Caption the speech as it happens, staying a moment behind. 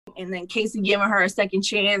and then Casey giving her a second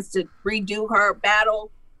chance to redo her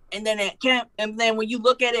battle. And then when you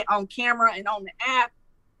look at it on camera and on the app,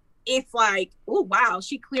 it's like, oh, wow,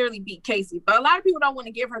 she clearly beat Casey. But a lot of people don't want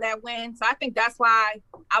to give her that win. So I think that's why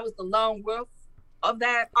I was the lone wolf of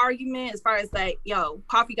that argument as far as like, yo,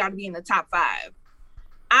 Coffee got to be in the top 5.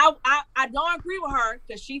 I don't agree with her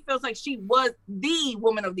because she feels like she was the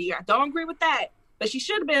woman of the year. I don't agree with that, but she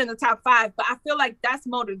should have been in the top 5. But I feel like that's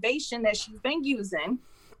motivation that she's been using,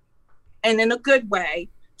 and in a good way,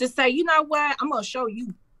 to say, you know what, I'm going to show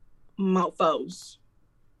you mofos.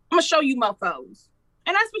 I'm going to show you mofos.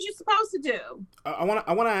 And that's what you're supposed to do. I want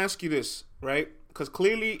to ask you this, right? Because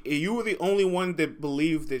clearly you were the only one that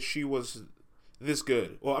believed that she was this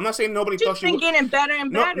good. Well, I'm not saying nobody thought she was getting better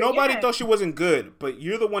and better. Nobody thought she wasn't good, but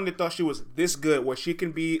you're the one that thought she was this good, where she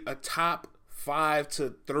can be a top 5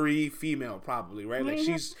 to 3 female, probably, right? Like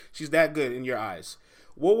she's that good in your eyes.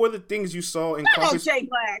 What were the things you saw in Coffee's? Jay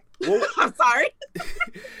Black. I'm sorry.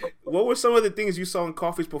 What were some of the things you saw in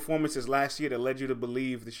Coffee's performances last year that led you to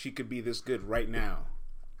believe that she could be this good right now?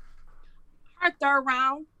 Her third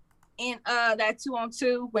round in that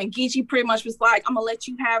 2-on-2 when Geechee pretty much was like, "I'm gonna let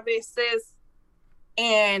you have it, sis,"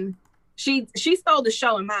 and she stole the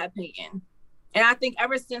show in my opinion. And I think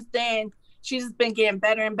ever since then she's just been getting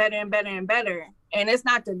better and better and better and better. And it's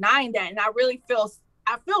not denying that. And I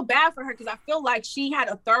feel bad for her because I feel like she had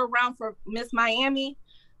a third round for Miss Miami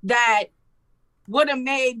that would have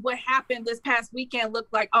made what happened this past weekend look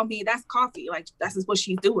like, oh, man, that's Coffee. Like, that's just what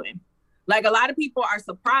she's doing. Like, a lot of people are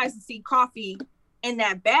surprised to see Coffee in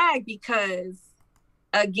that bag because,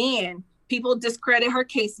 again, people discredit her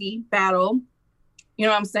Casey battle. You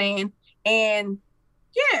know what I'm saying? And,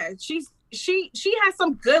 yeah, she had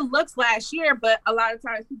some good looks last year, but a lot of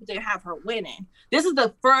times people didn't have her winning. This is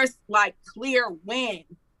the first, like, clear win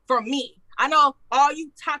for me. I know all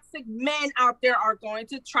you toxic men out there are going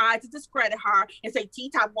to try to discredit her and say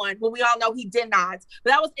T-Top won, but we all know he did not.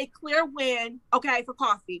 But that was a clear win, okay, for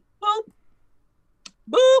Coffee. Boop.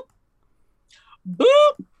 Boop.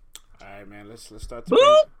 Boop. All right, man, let's start to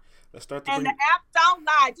boop. Let's start to And the app don't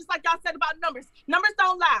lie, just like y'all said about numbers. Numbers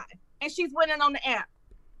don't lie, and she's winning on the app.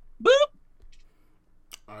 Boop.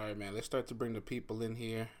 All right, man, let's start to bring the people in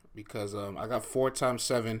here because I got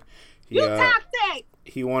 4x7. You toxic.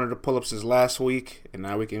 He wanted to pull up since last week, and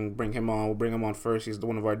now we can bring him on. We'll bring him on first. He's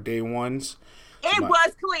one of our day ones. It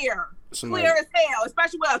was clear. Clear as hell,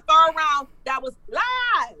 especially with a third round that was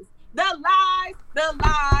lies. The lies, the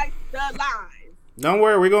lies, the lies. Don't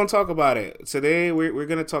worry, we're going to talk about it. Today, we're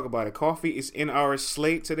going to talk about it. Coffee is in our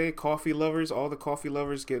slate today. Coffee lovers, all the coffee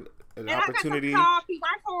lovers get an opportunity. I got some coffee,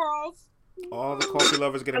 my corals. All the coffee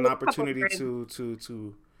lovers get an opportunity to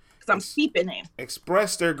because I'm steeping it.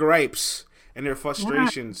 Express their gripes and their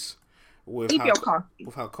frustrations with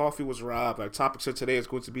how coffee was robbed. Our topic for today is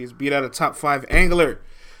going to be beat out a top 5 angler.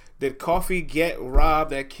 Did Coffee get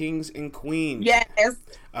robbed at Kings and Queens? Yes.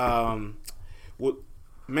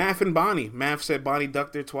 Math and Bonnie. Math said Bonnie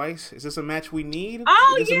ducked her twice. Is this a match we need?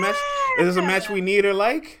 Oh, is this a match we need or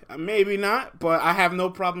like? Maybe not, but I have no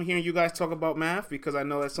problem hearing you guys talk about Math because I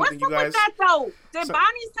know that's something you guys... What's up with that, though? Did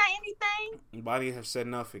Bonnie say anything? Bonnie have said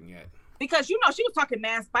nothing yet. Because, she was talking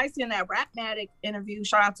mad spicy in that Rapmatic interview.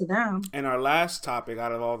 Shout out to them. And our last topic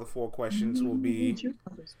out of all the 4 questions will be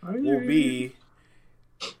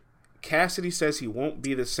Cassidy says he won't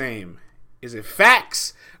be the same. Is it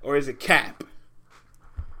facts or is it cap?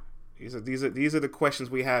 These are the questions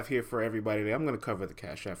we have here for everybody today. I'm going to cover the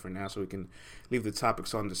Cash App for now so we can leave the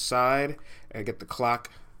topics on the side and get the clock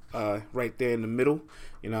right there in the middle.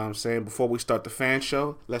 You know what I'm saying? Before we start the fan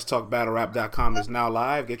show, Let's Talk BattleRap.com is now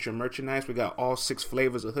live. Get your merchandise. We got all 6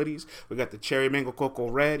 flavors of hoodies. We got the Cherry Mango Cocoa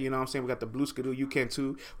Red. You know what I'm saying? We got the Blue Skidoo. You can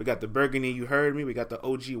too. We got the Burgundy. You heard me. We got the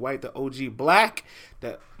OG White, the OG Black,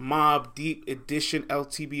 the Mob Deep Edition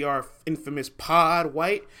LTBR Infamous Pod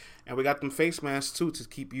White. And we got them face masks, too, to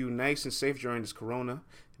keep you nice and safe during this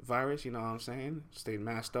coronavirus. You know what I'm saying? Stay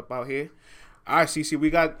masked up out here. All right, CC,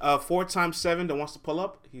 we got 4x7 that wants to pull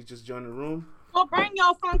up. He's just joined the room. Well, bring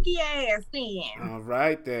your funky ass in. All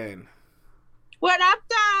right, then. What up,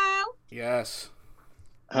 though? Yes.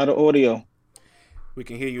 How the audio? We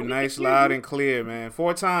can hear you nice, loud, and clear, man.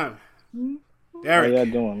 4x. Derek. How y'all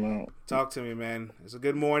doing, man? Talk to me, man. It's a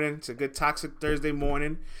good morning. It's a good Toxic Thursday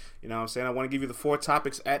morning. You know what I'm saying? I want to give you the 4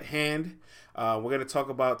 topics at hand. We're going to talk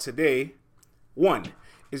about today. 1.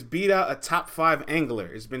 Is beat out a top 5 angler?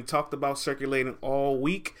 It's been talked about circulating all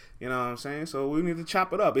week. You know what I'm saying? So we need to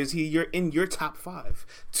chop it up. Is he in your top 5?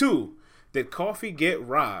 2. Did Coffee get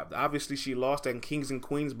robbed? Obviously, she lost at Kings and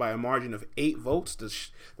Queens by a margin of 8 votes,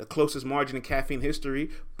 the closest margin in caffeine history.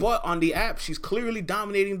 But on the app, she's clearly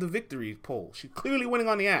dominating the victory poll. She's clearly winning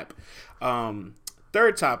on the app.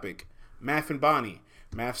 Third topic, Math and Bonnie.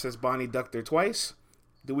 Math says Bonnie ducked her twice.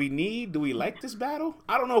 Do we like this battle?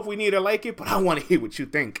 I don't know if we need or like it, but I want to hear what you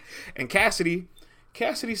think. And Cassidy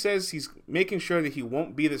says he's making sure that he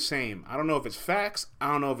won't be the same. I don't know if it's facts.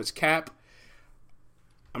 I don't know if it's cap.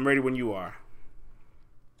 I'm ready when you are.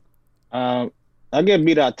 I get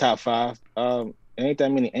beat out top 5. Ain't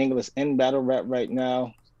that many anglers in battle rap right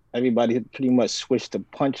now. Everybody pretty much switched to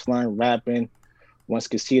punchline rapping once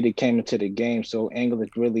Casita came into the game. So anglers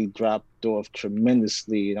really dropped off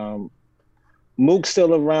tremendously. Mook's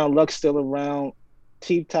still around, Luck's still around,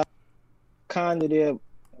 T-Top kind of there,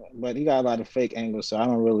 but he got a lot of fake angles, so I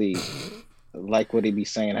don't really like what he be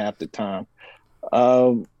saying half the time.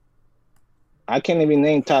 I can't even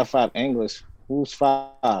name top 5 anglers. Who's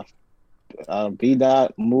 5?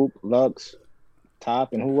 B-Dot, Mook, Lux,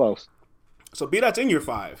 Top, and who else? So B-Dot's in your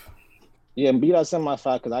 5. Yeah, B-Dot's in my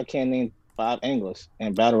 5 because I can't name 5 anglers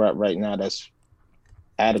in battle rap right now that's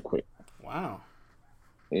adequate. Wow.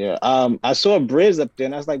 Yeah. I saw Briz up there,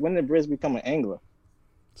 and I was like, when did Briz become an angler?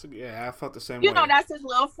 So, yeah, I felt the same You way. know, that's his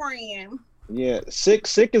little friend. Yeah,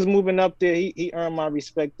 Sick is moving up there. He earned my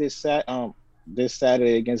respect this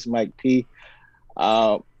Saturday against Mike P.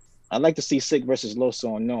 I'd like to see Sick versus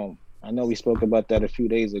Loso on Gnome. I know we spoke about that a few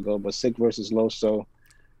days ago, but Sick versus Loso,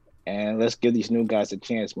 and let's give these new guys a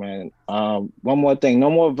chance, man. One more thing, no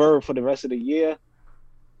more Verb for the rest of the year,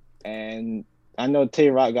 and I know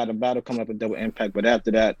Tay-Rock got a battle coming up at Double Impact, but after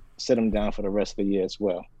that, sit him down for the rest of the year as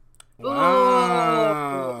well.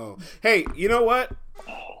 Wow. Hey, you know what?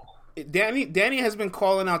 Danny has been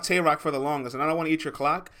calling out Tay-Rock for the longest, and I don't want to eat your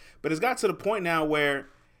clock, but it's got to the point now where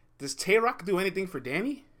does Tay-Rock do anything for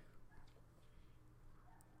Danny?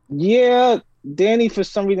 Yeah, Danny for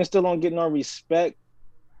some reason still don't get no respect.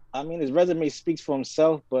 I mean, his resume speaks for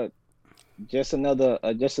himself, but just another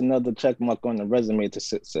check mark on the resume to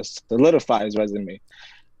solidify his resume.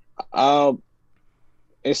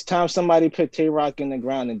 It's time somebody put Tay-Rock in the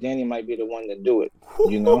ground, and Danny might be the one to do it.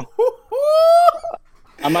 You know.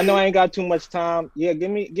 I know I ain't got too much time. Yeah,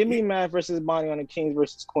 give me Matt versus Bonnie on the Kings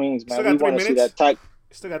versus Queens, man. We want to see that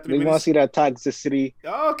Still got 3 minutes. We want to see that toxicity.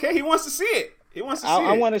 Oh, okay, he wants to see it.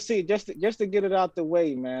 I want to see it just to get it out the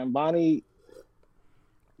way, man. Bonnie,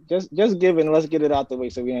 just give it and let's get it out the way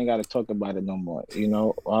so we ain't got to talk about it no more. You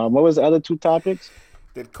know. What was the other 2 topics?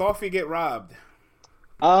 Did Coffee get robbed?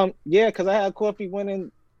 Yeah, because I had Coffee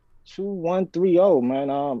winning 2-1-3-0,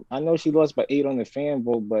 man. I know she lost by 8 on the fan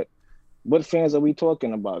vote, but what fans are we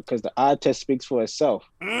talking about? Because the eye test speaks for itself.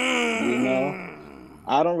 You know,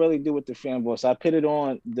 I don't really do with the fan votes. I put it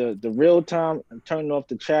on the real time and turned off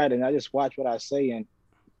the chat, and I just watch what I say. And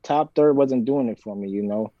top third wasn't doing it for me. You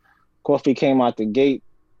know, Coffee came out the gate,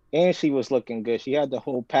 and she was looking good. She had the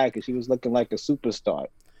whole package. She was looking like a superstar.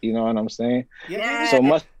 You know what I'm saying? Yeah. So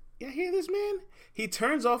much. Yeah, hear this, man? He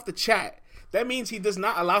turns off the chat. That means he does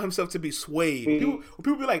not allow himself to be swayed.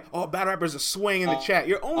 People be like, "Oh, bad rappers are swaying in the chat."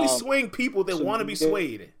 You're only swaying people that want to be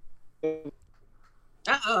swayed.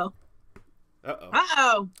 Uh-oh. You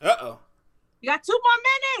got 2 more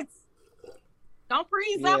minutes. Don't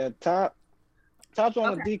freeze up. Yeah, Top's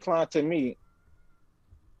on the decline to me.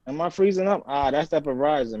 Am I freezing up? That's that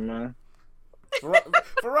Verizon, man.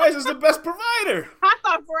 Verizon's the best provider. I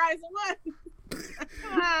thought Verizon was.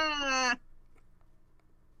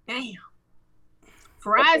 Damn.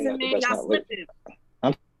 Verizon, man, y'all slipped it.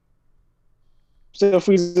 I'm still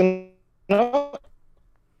freezing up.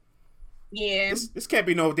 Yeah. This can't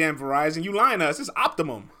be no damn Verizon. You lying to us. It's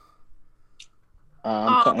Optimum.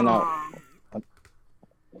 I'm cutting out.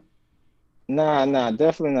 Nah,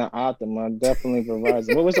 definitely not Optimum. Definitely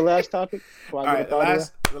Verizon. What was the last topic? All right,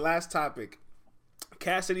 the last topic.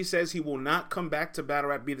 Cassidy says he will not come back to Battle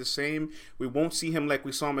Rap be the same. We won't see him like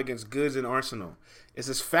we saw him against Goods and Arsenal. Is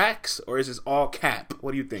this facts or is this all cap?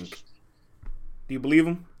 What do you think? Do you believe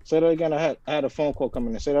him? Say that again. I had a phone call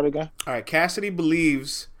coming in. Say that again. All right, Cassidy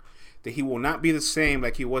believes that he will not be the same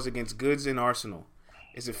like he was against Goods and Arsenal.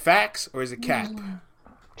 Is it facts or is it cap?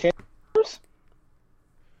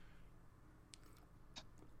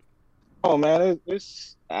 Oh man,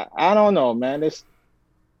 I don't know, man.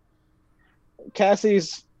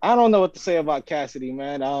 Cassidy's. I don't know what to say about Cassidy,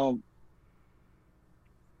 man.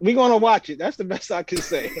 We're gonna watch it. That's the best I can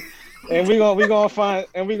say. And we're gonna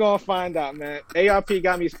find out, man. ARP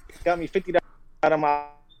got me $50 out of my.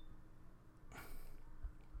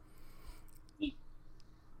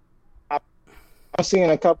 I'm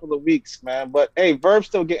seeing a couple of weeks, man. But hey, Verb's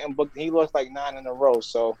still getting booked. He lost like 9 in a row,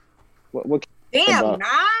 so What Damn, about? 9?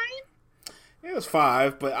 It was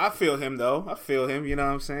 5, but I feel him though. I feel him. You know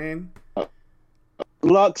what I'm saying?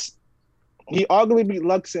 Lux, he arguably beat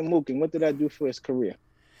Lux and Mook, and what did that do for his career?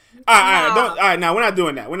 All right. All right. Now we're not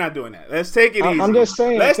doing that. We're not doing that. Let's take it easy. I'm just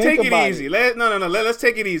saying. Let's think take it about easy. Let's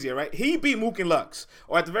take it easy. All right. He beat Mook and Lux,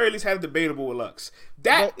 or at the very least had a debatable with Lux.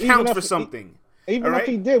 That But counts for something. Even all if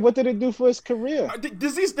he right? did, what did it do for his career?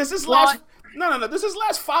 Does this last? No. Does this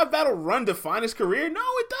last 5 battle run define his career? No,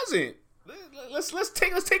 it doesn't. Let's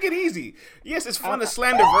take it easy. Yes, it's fun to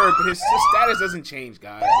slander Verb, but his status doesn't change,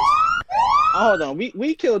 guys. Hold on,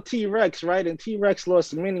 we killed T-Rex, right? And T-Rex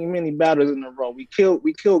lost many battles in a row. We killed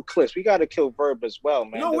Clips. We got to kill Verb as well,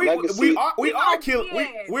 man. No, we're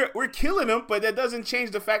killing them, but that doesn't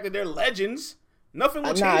change the fact that they're legends. Nothing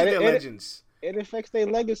will change their legends. It affects their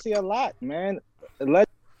legacy a lot, man. No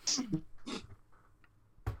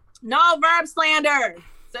Verb slander.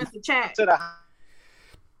 Says the chat.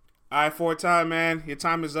 All right, for a time, man. Your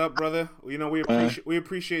time is up, brother. You know we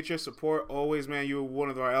appreciate your support always, man. You're one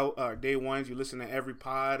of our day ones. You listen to every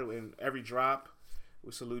pod and every drop.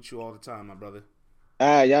 We salute you all the time, my brother.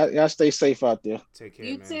 Y'all stay safe out there. Take care,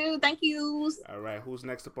 You man. too. Thank yous. All right, who's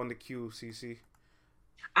next up on the queue, CC?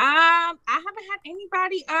 I haven't had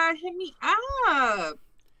anybody hit me up.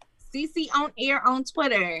 CC on air on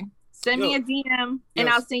Twitter. Send me a DM and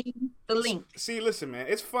I'll send you the link. See, listen, man.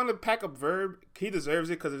 It's fun to pack up Verb. He deserves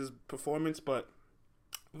it because of his performance, but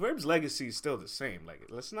Verb's legacy is still the same. Like,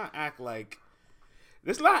 let's not act like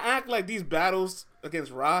these battles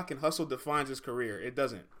against Rock and Hustle defines his career. It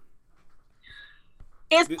doesn't.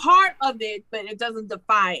 It's part of it, but it doesn't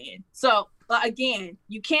define it. So, again,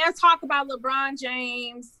 you can't talk about LeBron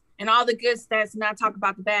James and all the good stats and not talk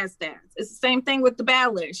about the bad stats. It's the same thing with the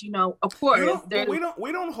battlers, of course.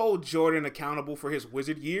 We don't hold Jordan accountable for his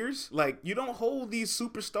Wizard years. Like, you don't hold these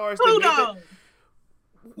superstars. Who don't?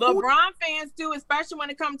 LeBron fans do, especially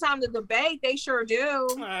when it comes time to debate. They sure do.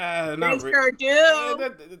 Sure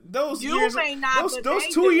do. Those you years, may not. Those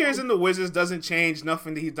 2 years in the Wizards doesn't change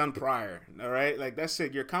nothing that he's done prior. All right, like that's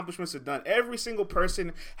it. Your accomplishments are done. Every single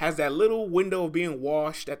person has that little window of being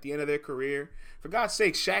washed at the end of their career. For God's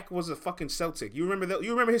sake, Shaq was a fucking Celtic. You remember that?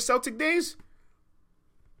 You remember his Celtic days?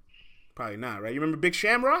 Probably not, right? You remember Big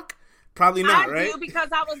Shamrock? Probably not, right? I do, because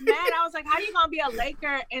I was mad. I was like, "How you gonna be a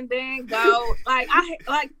Laker and then go like I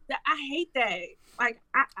hate that. Like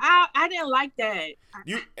I didn't like that."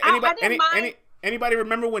 Anybody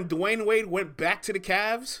remember when Dwayne Wade went back to the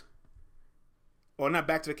Cavs? Or not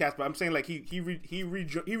back to the Cavs, but I'm saying like he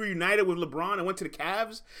reunited with LeBron and went to the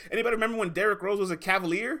Cavs. Anybody remember when Derrick Rose was a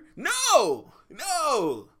Cavalier? No.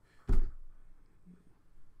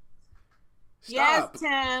 Stop. Yes,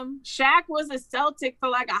 Tim. Shaq was a Celtic for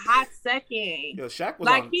like a hot second. Yo, Shaq was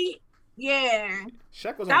like on.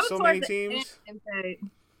 Shaq was on so many teams.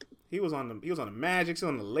 He was on the Magic, he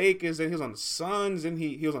was on the Lakers, then he was on the Suns, and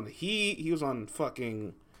he was on the Heat, he was on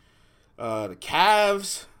fucking the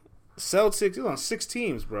Cavs, Celtics. He was on 6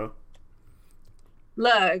 teams, bro.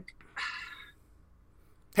 Look.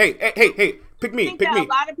 Hey, pick me. A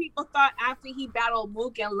lot of people thought after he battled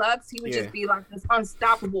Mook and Lux, he would just be like this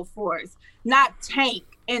unstoppable force, not tank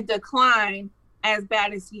and decline as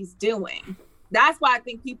bad as he's doing. That's why I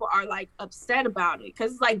think people are like upset about it,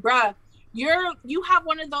 because it's like, bruh, you have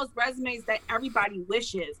one of those resumes that everybody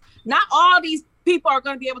wishes. Not all these people are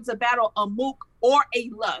going to be able to battle a Mook or a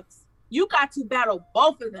Lux. You got to battle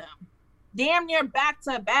both of them, damn near back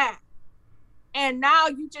to back, and now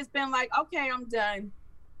you just been like, okay, I'm done.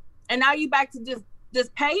 And now you back to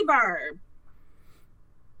just pay Verb,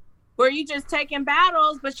 where you just taking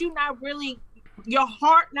battles, but you not really, your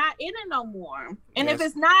heart not in it no more. And if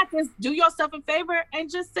it's not, just do yourself a favor and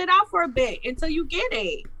just sit out for a bit until you get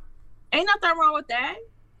it. Ain't nothing wrong with that.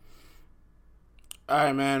 All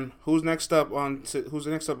right, man. Who's next up on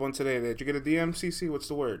today? Did you get a DM, CC? What's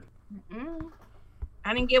the word?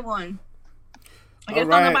 I didn't get one. I guess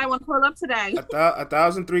nobody want to pull up today.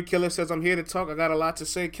 1003 Killer says, I'm here to talk. I got a lot to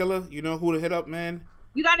say, Killer. You know who to hit up, man.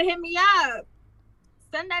 You got to hit me up.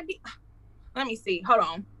 Send that. Let me see. Hold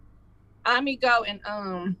on. Let me go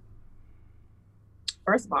and,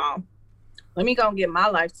 first of all, let me go and get my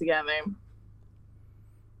life together.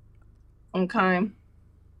 Okay. Can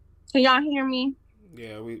y'all hear me?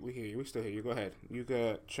 Yeah, we hear you. We still hear you. Go ahead. You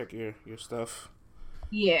can check your stuff.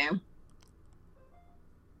 Yeah.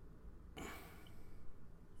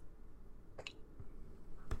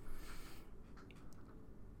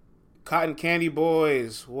 Cotton Candy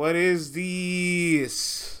Boys, what is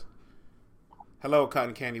this? Hello,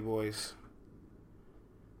 Cotton Candy Boys.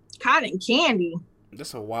 Cotton Candy?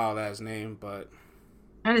 That's a wild ass name, but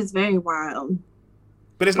that is very wild.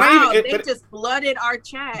 But it's Wow, not even. they just flooded our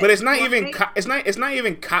chat. But it's not Well, even. It's not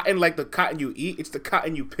even cotton like the cotton you eat. It's the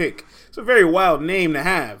cotton you pick. It's a very wild name to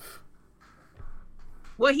have.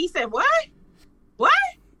 Well, he said what? What?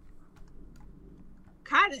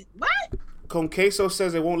 Cotton? What? Conqueso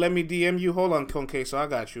says it won't let me DM you. Hold on, Conqueso. I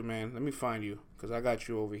got you, man. Let me find you because I got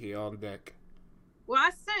you over here on deck. Well,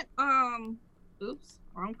 I sent oops,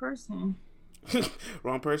 wrong person.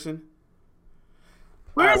 Wrong person.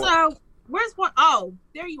 Where's one? Oh,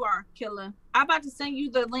 there you are, Killer. I'm about to send you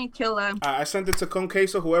the link, Killer. I sent it to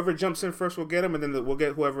Conqueso. Whoever jumps in first will get him, and then we'll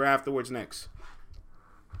get whoever afterwards next.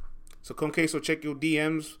 So Conqueso, check your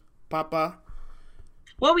DMs, Papa.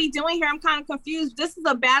 What we doing here? I'm kind of confused. This is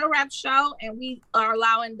a battle rap show, and we are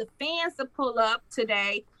allowing the fans to pull up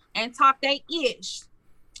today and talk they ish.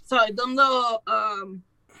 So them little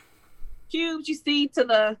cubes you see to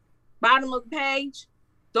the bottom of the page,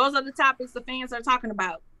 those are the topics the fans are talking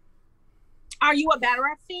about. Are you a battle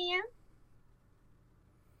rap fan?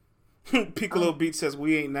 Piccolo Beat says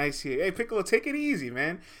we ain't nice here. Hey Piccolo, take it easy,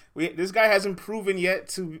 man. This guy hasn't proven yet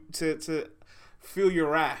to feel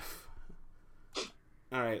your wrath.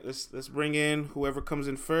 All right, let's bring in whoever comes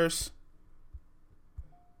in first.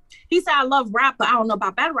 He said, "I love rap, but I don't know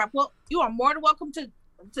about battle rap." Well, you are more than welcome to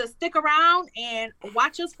stick around and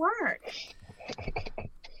watch us work.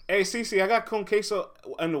 Hey, Cece, I got Conqueso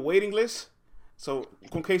on the waiting list. So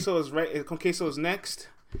Conqueso is right. Conqueso is next.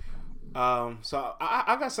 So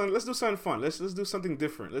I got something. Let's do something fun. Let's do something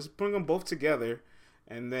different. Let's bring them both together,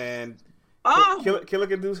 and then Killer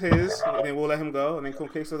can do his, and then we'll let him go, and then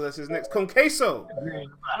Conqueso does his next. Conqueso.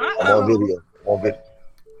 On video. On video.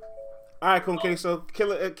 All right, Conqueso.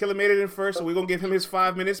 Killer made it in first, so we're gonna give him his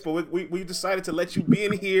 5 minutes. But we decided to let you be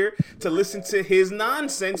in here to listen to his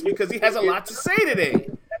nonsense because he has a lot to say today.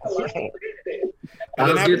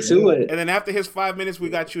 Let's get to it. And then after his 5 minutes, we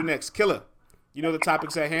got you next. Killer, you know the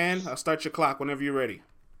topics at hand. I'll start your clock whenever you're ready.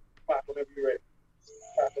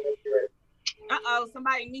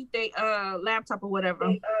 Somebody mute their laptop or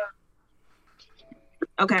whatever.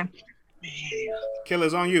 Okay.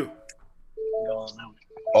 Killer's on you.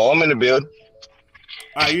 Oh, I'm in the build.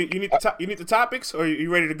 All right, you need the topics, or are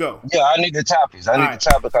you ready to go? Yeah, I need the topics. I need the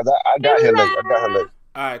topic because I got here late.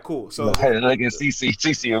 All right, cool. So look at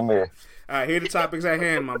CC in there. All right, here are the topics at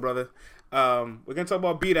hand, my brother. We're gonna talk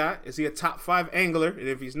about B-Dot. Is he a top 5 angler? And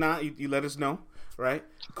if he's not, you let us know, right?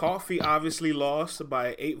 Coffee obviously lost by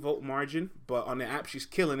an 8-vote margin, but on the app she's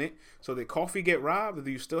killing it. So did Coffee get robbed, or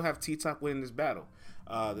do you still have T-Top winning this battle?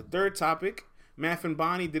 The third topic, Math and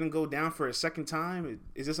Bonnie didn't go down for a second time.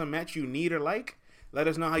 Is this a match you need or like? Let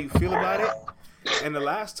us know how you feel about it. And the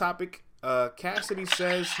last topic, Cassidy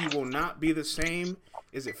says he will not be the same.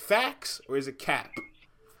 Is it facts or is it cap?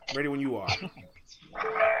 Ready when you are.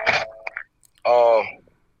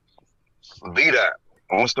 B-Dot.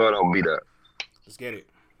 I'm gonna start on B-Dot. Let's get it.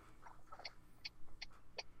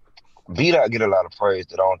 B-Dot get a lot of praise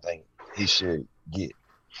that I don't think he should get.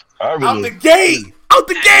 Out the gate! Out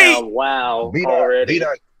the gate! Oh, wow.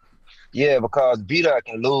 B-Dot, yeah, because B-Dot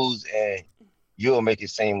can lose and you'll make it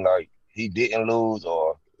seem like he didn't lose,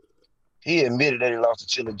 or he admitted that he lost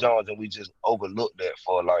to Chilla Jones and we just overlooked that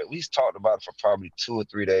for we talked about it for probably 2 or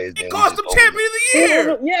 3 days. It cost him champion of the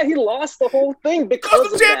year! Yeah, he lost the whole thing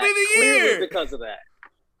because of that. Because of that.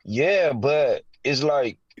 Yeah, but it's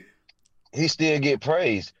like he still get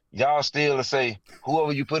praised. Y'all still say,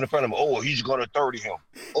 whoever you put in front of him, oh, he's going to 30 him.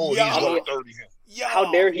 Oh, he's going to 30 him.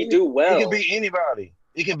 How dare he do well? It can be anybody.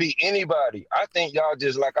 It can be anybody. I think y'all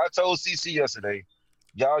just, like I told CC yesterday,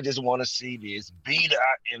 y'all just want to see this B-Dot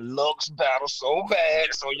and Lux battle so bad,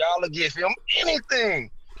 so y'all will give him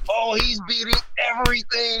anything. Oh, he's beating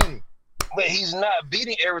everything. But he's not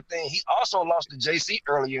beating everything. He also lost to JC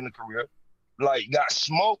earlier in the career. Got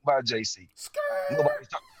smoked by JC.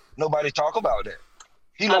 Nobody talk about that.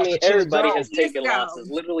 Everybody has taken losses.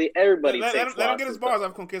 Literally everybody takes losses. Let him get his bars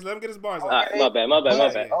off, Conquist. Let him get his bars off. Right, my bad.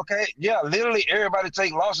 Okay, yeah, literally everybody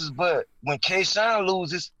take losses, but when K-Shine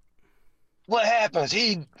loses, what happens?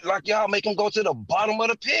 Y'all make him go to the bottom of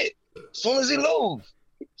the pit. Soon as he lose.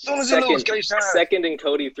 K-Shine. Second in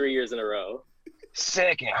Cody 3 years in a row.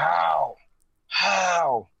 Second. How,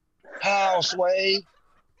 Sway?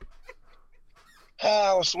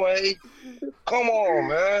 How, Sway? Come on,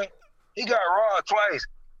 man. He got robbed twice.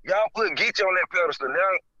 Y'all put Geechee on that pedestal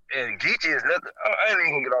now, and Geechee is nothing. I ain't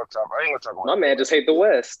even gonna get off top. I ain't gonna talk about my man just hate the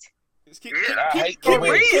West. Keep it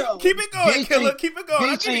going, Killer. Keep it going. Keep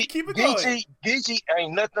it going. Geechee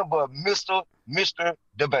ain't nothing but Mr.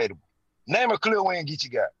 Debatable. Name a clear win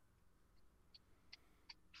Geechee got.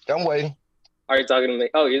 I'm waiting. Are you talking to me?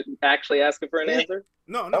 Oh, you're actually asking for an answer?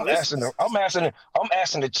 No. I'm asking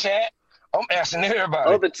the chat. I'm asking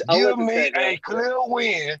everybody. Give me a clear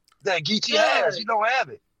win that Geechee has. You don't have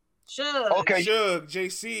it. Suge. Okay. Suge,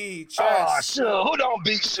 JC, Chess. Oh, Suge. Who don't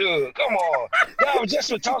beat Suge? Come on. Y'all just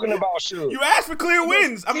were talking about Suge. You asked for clear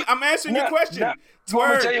wins. I'm answering your question. You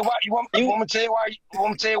want me to tell you why? You want me to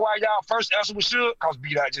tell you why y'all first answer was Suge? Because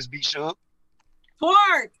B-Dot just beat Suge.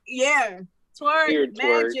 Twerk. Yeah. Twerk.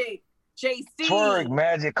 Magic. JC. Twerk,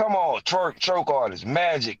 Magic. Come on. Twerk artist.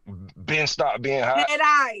 Magic. Ben Stop being hot.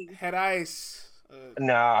 Head Ice.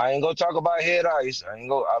 Nah, I ain't gonna talk about Head Ice. I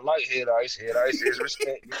like Head Ice. Head Ice is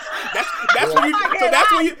respected. That's where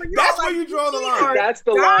you draw the line. That's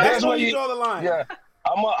the line. That's where you draw the line. Yeah.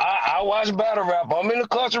 I watch battle rap. I'm in the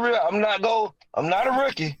culture real. I'm not a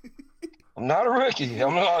rookie. I'm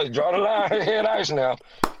gonna draw the line at Head Ice now.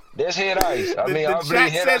 That's Head Ice. The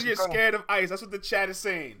chat says you're scared of Ice. That's what the chat is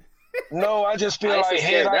saying. No, I just feel like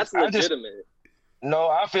Head Ice. That's legitimate.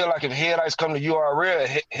 I feel like if Head Ice come to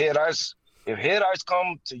URL, if Head Ice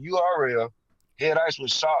come to URL, Head Ice would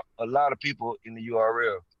shock a lot of people in the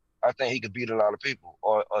URL. I think he could beat a lot of people,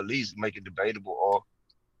 or at least make it debatable, or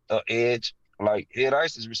an edge. Like Head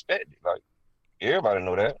Ice is respected. Like everybody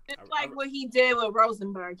know that. It's like what he did with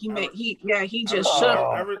Rosenberg. He just shook.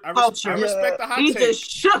 I respect the hot take. He just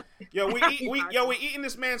shook. Yo, we eating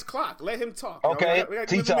this man's clock. Let him talk. Okay,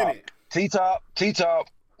 T-Top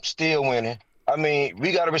still winning. I mean,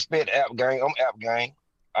 we gotta respect App Gang. I'm App Gang.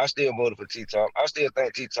 I still voted for T-Top. I still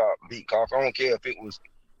think T-Top beat Kofi. I don't care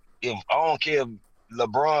if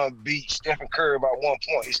LeBron beat Stephen Curry by 1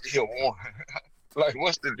 point, he still won. Like,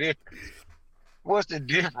 what's the difference? What's the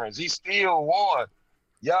difference? He still won.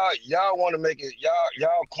 Y'all want to make it.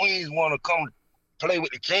 Y'all queens want to come play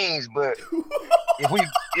with the Kings, but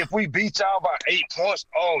if we beat y'all by 8 points,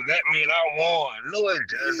 oh, that mean I won. No,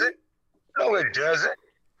 it doesn't.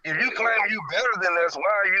 If you claim you better than us, why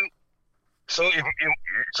are you? So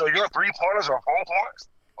so your 3-pointers are 4 points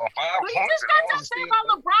or 5 points? You just got to say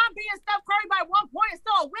about LeBron being Steph Curry by 1 point and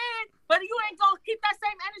still win, but you ain't gonna keep that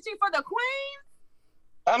same energy for the Queens.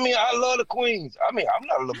 I mean, I love the Queens. I mean, I'm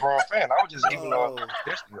not a LeBron fan. I was just giving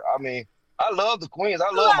I mean, I love the Queens.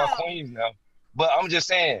 I love my Queens now. But I'm just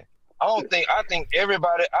saying, I think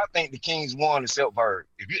the Kings won except Bird,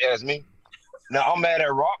 if you ask me. Now, I'm mad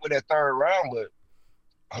at Rock with that third round, but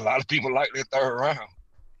a lot of people like that third round.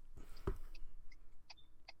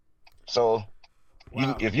 So,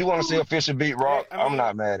 if you want to see a Fisher beat Rock, I'm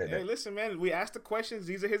not mad at that. Hey, listen, man, we asked the questions.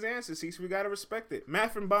 These are his answers. See, so we got to respect it.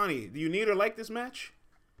 Math and Bonnie, do you need or like this match?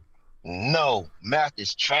 No, Math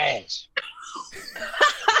is trash.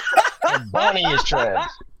 And Bonnie is trash.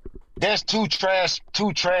 That's two trash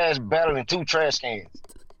battling 2 trash cans.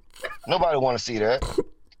 Nobody want to see that.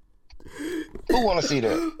 Who want to see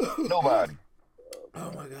that? Nobody.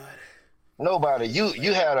 Oh my God. Nobody.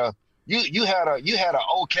 You had a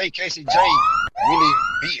okay KCJ really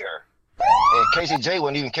beat her, and KCJ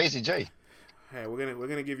wasn't even KCJ. Hey, we're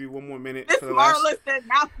gonna give you 1 more minute for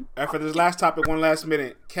this last topic. 1 last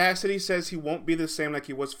minute. Cassidy says he won't be the same like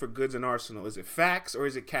he was for Goods and Arsenal. Is it facts or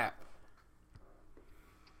is it cap?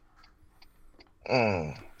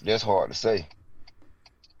 That's hard to say.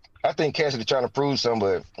 I think Cassidy trying to prove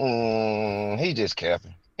something, but he just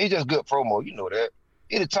capping. He just good promo. You know that.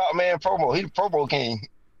 He the top man promo. He the promo king.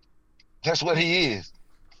 That's what he is.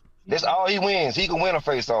 That's all he wins. He can win a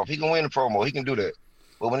face-off. He can win a promo. He can do that.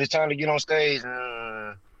 But when it's time to get on stage,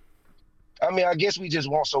 I mean, I guess we just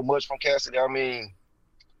want so much from Cassidy. I mean,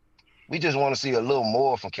 we just want to see a little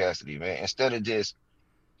more from Cassidy, man. Instead of just,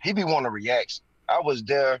 he be wanting reacts. I was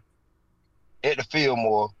there at the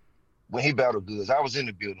Fillmore when he battled Goods. I was in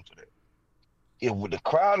the building for that. If the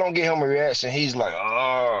crowd don't get him a reaction, he's like,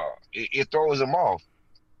 it throws him off.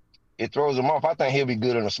 It throws him off. I think he'll be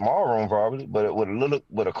good in a small room probably, but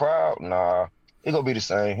with a crowd, nah, it gonna be the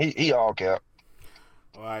same. He all cap.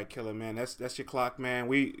 All right, Killer, man. That's your clock,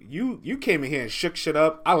 man. You came in here and shook shit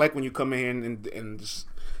up. I like when you come in here and just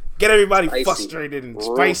get everybody frustrated and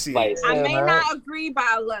spicy. I may not agree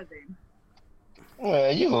by 11.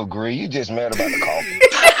 Well, you agree. You just mad about the coffee.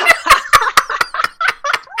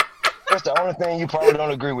 That's the only thing you probably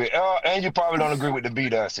don't agree with. And you probably don't agree with the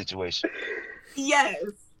B-Dot situation. Yes.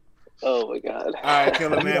 Oh my God! All right,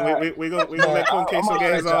 Killer, man. We gonna let Kun Queso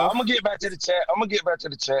get his off. I'm gonna get back to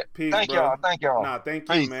the chat. Peace, thank bro. y'all. Nah, thank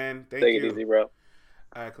Peace. you, man. Take it easy, bro. All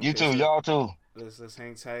right, you too, y'all too. Let's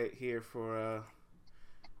hang tight here for.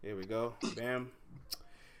 Here we go. Bam.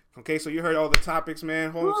 Okay, so you heard all the topics,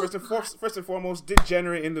 man. Hold on. First and foremost,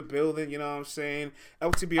 Degenerate in the building. You know what I'm saying?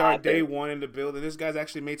 LTBR Day 1 in the building. This guy's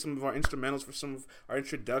actually made some of our instrumentals for some of our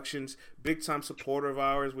introductions. Big time supporter of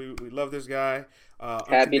ours. We love this guy.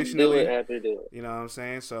 Happy to do it. You know what I'm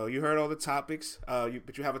saying? So you heard all the topics.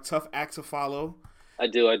 But you have a tough act to follow. I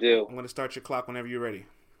do. I'm going to start your clock whenever you're ready.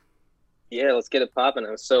 Yeah, let's get it popping.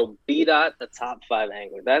 So B-Dot, the top 5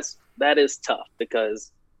 angler. That is tough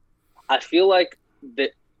because I feel like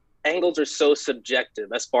the angles are so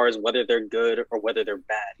subjective as far as whether they're good or whether they're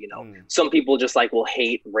bad. You know, some people just like will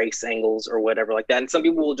hate race angles or whatever like that, and some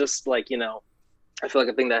people will just like, you know, I feel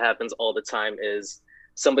like a thing that happens all the time is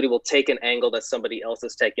somebody will take an angle that somebody else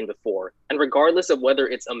has taken before, and regardless of whether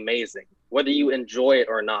it's amazing, whether you enjoy it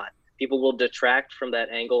or not, people will detract from that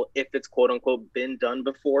angle if it's quote unquote been done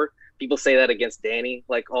before. People say that against Danny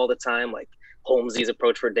like all the time, like Holmesy's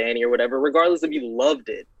approach for Danny or whatever. Regardless if you loved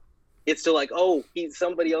it, it's still like, oh,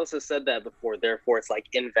 somebody else has said that before, therefore it's like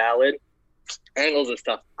invalid. Angles and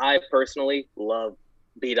stuff. I personally love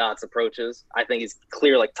B-Dot's approaches. I think he's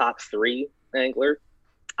clear like top 3 angler.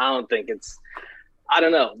 I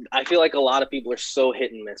don't know. I feel like a lot of people are so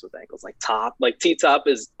hit and miss with angles. Like T-Top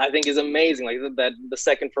is amazing. Like that the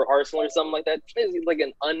second for Arsenal or something like that. He's like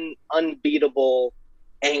an unbeatable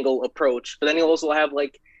angle approach. But then he'll also have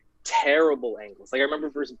like terrible angles. Like I remember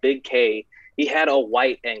versus Big K, he had a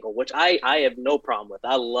white angle, which I have no problem with.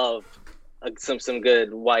 I love some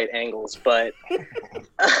good white angles, but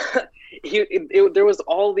there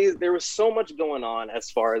was so much going on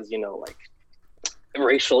as far as, you know, like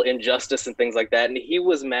racial injustice and things like that, and he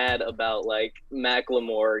was mad about like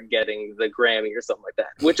Macklemore getting the Grammy or something like that,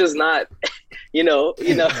 which is not, you know.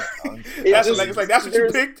 That's what you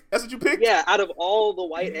picked. That's what you picked. Yeah, out of all the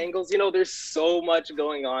white angles, you know, there's so much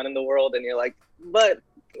going on in the world, and you're like, but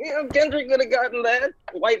you know, Kendrick could have gotten that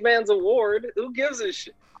white man's award. Who gives a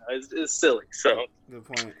shit? It's silly. So good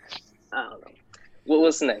point. I don't know.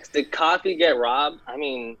 What's next? Did Coffee get robbed? I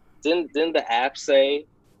mean, didn't the app say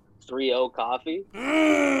 3-0 Coffee?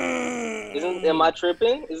 Am I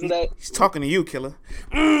tripping? Isn't that? He's talking to you, killer.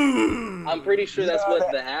 I'm pretty sure that's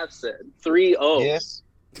what the app said. 3-0. Yes,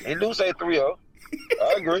 it do say 3-0.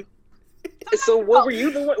 I agree. So what were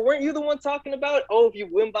you the one? Weren't you the one talking about? Oh, if you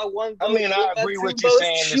win by 1 vote, I mean, I agree with you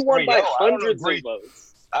saying she won by hundreds of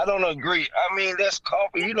votes. I don't agree. I mean, that's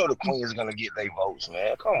Coffee. You know the Queen's gonna get their votes,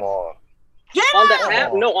 man. Come on. Yeah. On the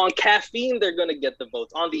app, no. On Caffeine, they're gonna get the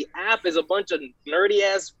votes. On the app is a bunch of nerdy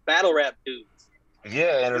ass battle rap dudes.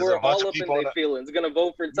 Yeah, and there's a bunch of people in their feelings gonna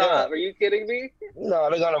vote for Tom. Yeah. Are you kidding me? No,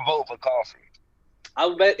 they're gonna vote for Coffee.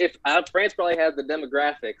 I'll bet if France probably has the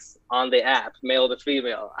demographics on the app, male to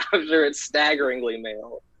female. I'm sure it's staggeringly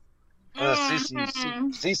male.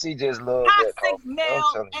 CC just loves that Coffee.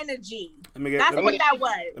 Male energy. That's what that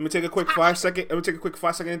was. Let me take a quick 5 second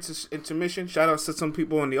intermission. Shout out to some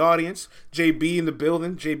people in the audience. JB in the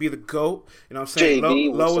building. JB the GOAT. You know what I'm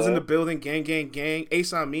saying? Low was in the building. Gang.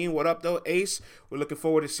 Ace on me. What up though, Ace? We're looking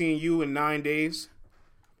forward to seeing you in 9 days.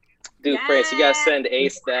 Dude, France, you gotta send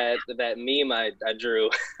Ace that meme I drew.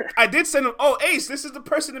 I did send him. Oh, Ace, this is the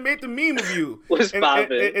person that made the meme of you. What's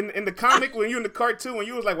poppin'? In the comic, when you in the cartoon, when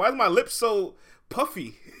you was like, "Why is my lips so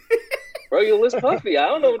puffy?" Bro, your lips puffy. I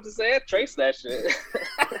don't know what to say. I traced that shit.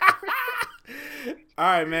 All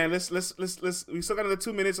right, man. Let's. We still got another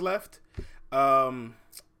 2 minutes left.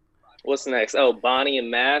 What's next? Oh, Bonnie and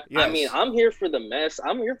Math. Yes. I mean, I'm here for the mess.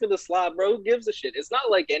 I'm here for the slop, bro. Who gives a shit? It's not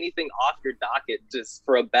like anything off your docket just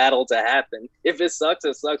for a battle to happen. If it sucks,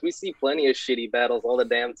 it sucks. We see plenty of shitty battles all the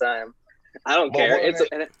damn time. I don't care.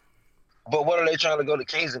 But what are they trying to go to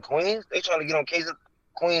Kings and Queens? They trying to get on Kings and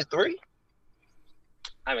Queens 3?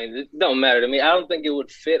 I mean, it don't matter to me. I don't think it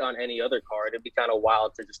would fit on any other card. It'd be kind of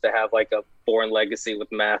wild to have like a Born Legacy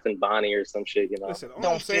with Math and Bonnie or some shit, you know. Listen, all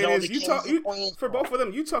I'm saying is for both of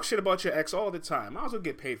them, you talk shit about your ex all the time. Might as well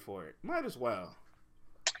get paid for it. Might as well.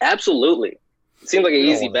 Absolutely. It seems like an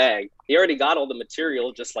easy bag. You already got all the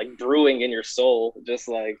material just like brewing in your soul, just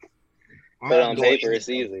like put on paper. It's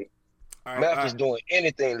easy. Math is doing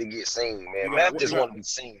anything to get seen, man. Math just want to be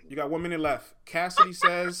seen. You got 1 minute left. Cassidy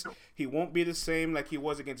says he won't be the same like he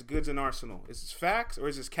was against Goods and Arsenal. Is this facts or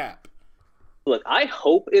is this cap? Look, I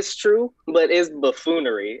hope it's true, but it's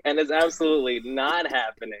buffoonery, and it's absolutely not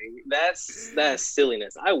happening. That's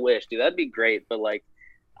silliness. I wish, dude. That'd be great, but like,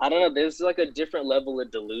 I don't know. There's like a different level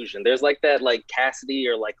of delusion. There's like that like Cassidy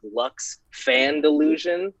or like Lux fan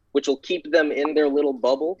delusion, which will keep them in their little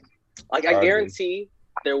bubble. Like I guarantee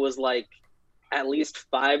there was like at least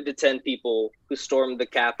 5 to 10 people who stormed the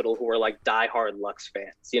Capitol who were like diehard Lux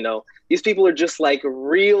fans. You know, these people are just like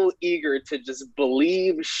real eager to just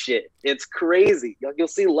believe shit. It's crazy. You'll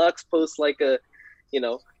see Lux post like a, you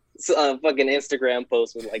know, fucking Instagram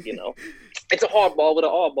post with like, it's a hard ball with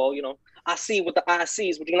an all ball. I see what the eye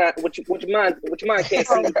sees, what your mind can't see.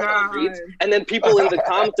 Oh, God. And then people in the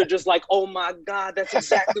comments are just like, "Oh my God, that's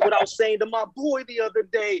exactly what I was saying to my boy the other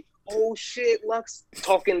day." Oh shit, Lux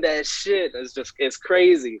talking that shit. It's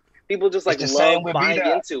crazy. People just like love buying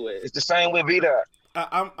into it. It's the same with B-Dot.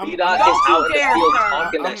 B-Dot is out in the field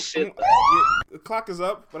talking that shit. The clock is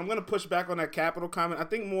up, but I'm gonna push back on that Capitol comment. I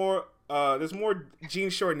think there's more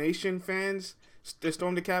Gene Shore Nation fans that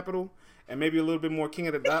stormed the Capitol, and maybe a little bit more King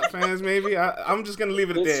of the Dot fans. Maybe I'm just gonna leave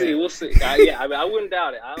it there. We'll see. Yeah, I mean, I wouldn't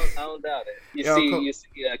doubt it. I don't doubt it. You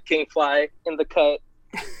see, King Fly in the cut.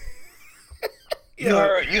 You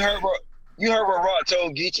heard what Rock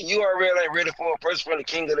told Geechee. You already ready for a person from the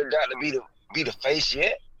King of the Dot to be the face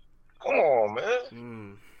yet? Come on,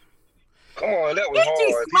 man. Come on, that was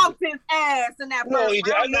Geechee hard. smoked his ass in that No, first he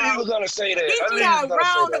did. I knew you were gonna say that. Geechee had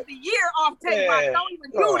round of the year off tape. Like, don't even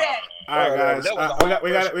do that. All right, guys.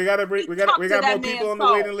 We got more people on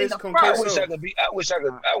the waiting list. I wish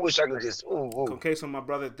I could just. Conqueso, my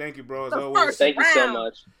brother. Thank you, bro. As always. Thank you so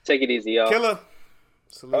much. Take it easy, y'all. Killer.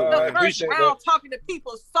 Salute. The first round talking to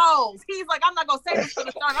people's souls. He's like, I'm not gonna say this for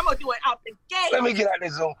the start. I'm gonna do it out the gate. Let me get out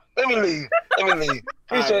this Zoom. Let me leave.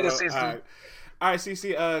 Appreciate it, CC. All right,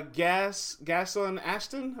 CC. Gas on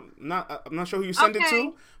Ashton. I'm not sure who you send it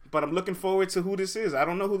to, but I'm looking forward to who this is. I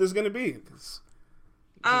don't know who this is gonna be. It's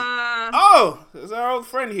our old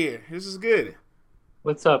friend here. This is good.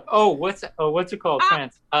 What's up? What's it called,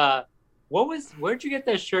 France? Where'd you get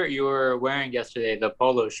that shirt you were wearing yesterday? The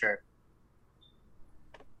polo shirt.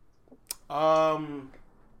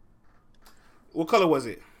 What color was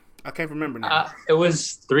it? I can't remember now. It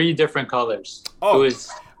was 3 different colors. I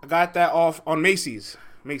got that off on Macy's.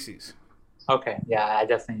 Okay, yeah, I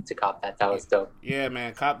definitely need to cop that. That was dope. Yeah,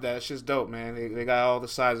 man, cop that. It's just dope, man. They got all the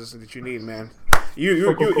sizes that you need, man.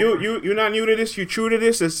 You're not new to this. You're true to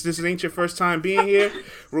this. This ain't your first time being here.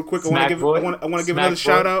 Real quick, I want to give another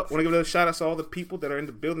shout out. I want to give another shout out to all the people that are in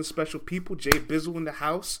the building. Special people. Jay Bizzle in the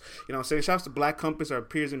house. You know what I'm saying? Shouts to Black Compass, our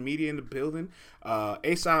peers in media in the building.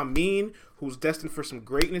 Ace Amin, who's destined for some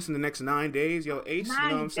greatness in the next 9 days. Yo, Ace, you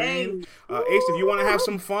know what I'm saying? Ace, if you want to have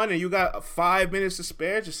some fun and you got 5 minutes to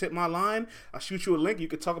spare, just hit my line. I'll shoot you a link. You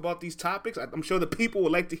can talk about these topics. I'm sure the people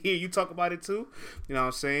would like to hear you talk about it too. You know what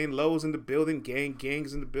I'm saying? Lowe's in the building.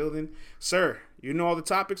 Gangs in the building. Sir, you know all the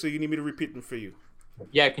topics, or you need me to repeat them for you?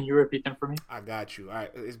 Yeah, can you repeat them for me? I got you. All right.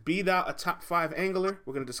 Is B-Dot a top 5 angler?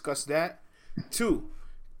 We're going to discuss that. 2.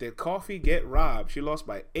 Did Coffee get robbed? She lost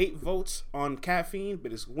by 8 votes on caffeine,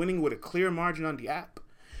 but is winning with a clear margin on the app.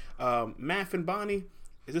 Math and Bonnie,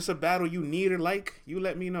 is this a battle you need or like? You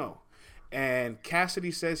let me know. And Cassidy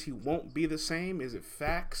says he won't be the same. Is it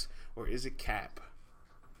facts or is it cap?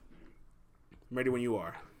 I'm ready when you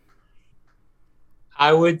are.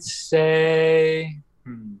 I would say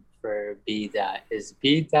for B-Dot, is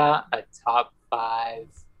B-Dot a top 5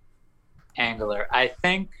 angler? I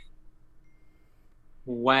think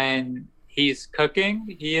when he's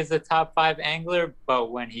cooking, he is a top 5 angler,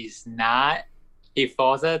 but when he's not, he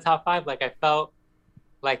falls at a top 5. Like, I felt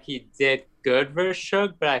like he did good versus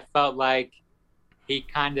Suge, but I felt like he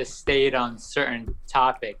kind of stayed on certain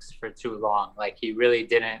topics for too long. Like, he really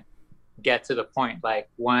didn't get to the point. Like,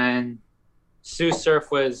 when Sue Surf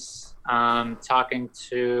was talking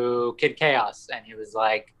to Kid Chaos, and he was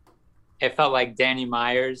like, it felt like Danny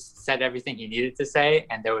Myers said everything he needed to say,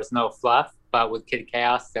 and there was no fluff. But with Kid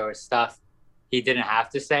Chaos, there was stuff he didn't have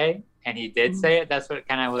to say, and he did say it. That's what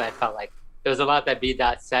I felt like. There was a lot that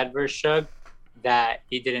B-Dot said versus Suge that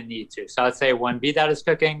he didn't need to. So I'd say when B-Dot is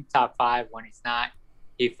cooking, top 5. When he's not,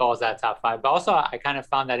 he falls at top 5. But also, I kind of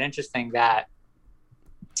found that interesting that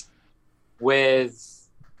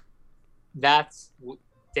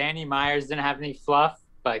Danny Myers didn't have any fluff,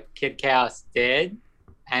 but Kid Chaos did.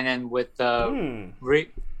 And then with the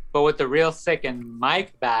Real Sick and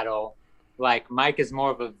Mike battle, like, Mike is more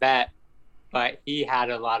of a vet, but he had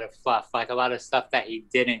a lot of fluff, like a lot of stuff that he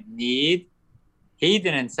didn't need. He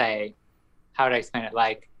didn't say, how would I explain it?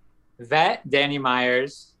 Like, vet Danny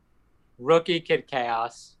Myers, rookie Kid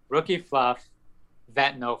Chaos, rookie fluff,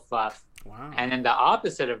 vet no fluff. Wow. And then the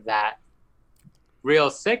opposite of that, Real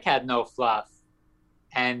Sick had no fluff,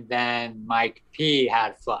 and then Mike P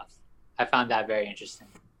had fluff. I found that very interesting.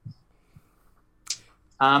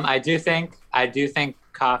 I do think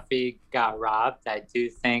Coffee got robbed. I do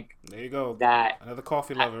think there you go. That another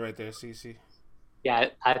coffee lover right there, CC. Yeah,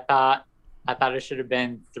 I thought it should have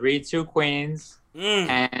been 3-2 Queens.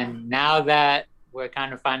 And now that we're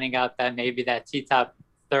kind of finding out that maybe that T-top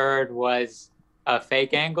third was a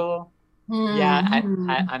fake angle, yeah,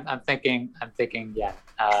 I'm thinking, yeah.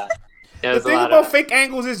 The thing about fake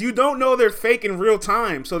angles is you don't know they're fake in real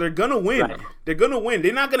time, so they're gonna win. Right. They're gonna win.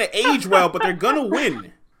 They're not gonna age well, but they're gonna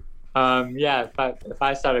win. Yeah, if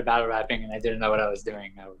I started battle rapping and I didn't know what I was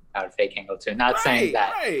doing, I would fake angle too. Not saying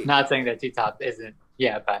that T-Top isn't.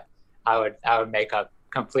 Yeah, but I would make up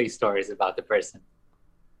complete stories about the person.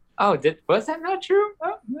 Oh, was that not true?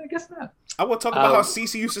 Oh, I guess not. I will talk about how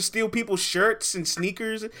CeCe used to steal people's shirts and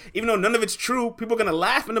sneakers, even though none of it's true. People are gonna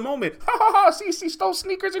laugh in the moment. Ha ha ha! CeCe stole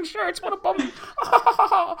sneakers and shirts. What a bum! Ha ha ha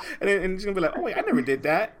ha! And she's gonna be like, "Oh wait, I never did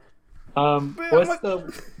that."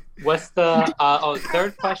 What's the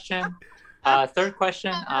third question? Third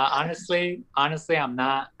question. Honestly, I'm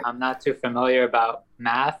not too familiar about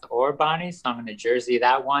Math or Bonnie, so I'm gonna jersey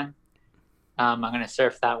that one. I'm gonna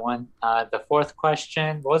surf that one. The fourth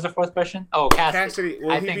question. What was the fourth question? Oh, Cassidy.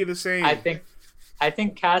 Will he be the same? I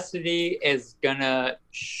think Cassidy is gonna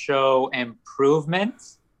show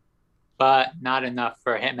improvements, but not enough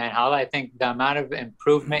for Hitman Holla. I think the amount of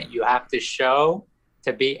improvement you have to show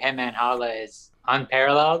to beat Hitman Holla is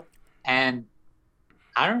unparalleled. And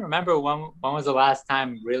I don't remember when was the last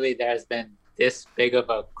time really there's been this big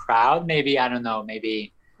of a crowd. Maybe, I don't know,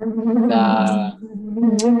 maybe the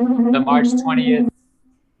March 20th,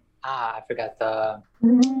 I forgot the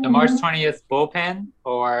March 20th bullpen,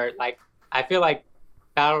 or like, I feel like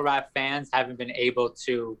battle rap fans haven't been able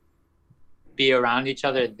to be around each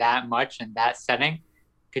other that much in that setting.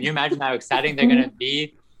 Can you imagine how exciting they're going to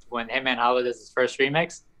be when Hitman Holla does his first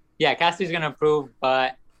remix? Yeah, Cassidy's going to improve,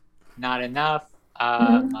 but not enough.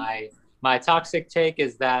 My toxic take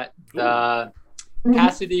is that the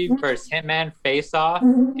Cassidy versus Hitman face-off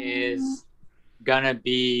is gonna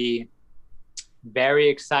be very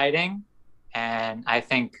exciting, and I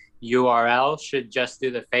think URL should just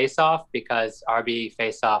do the face-off because RB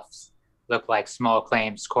face-offs look like small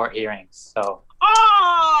claims court hearings. So.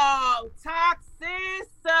 Oh, toxicity!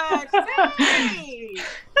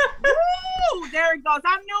 Woo! There it goes.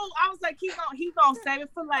 I was like, he's gonna save it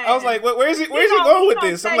for last. I was like, where's he going with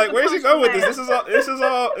this? I'm like, where's he going with this? This is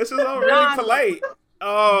all really polite.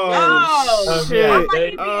 Oh shit!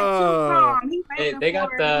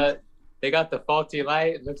 They got the faulty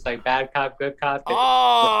light. It looks like bad cop, good cop.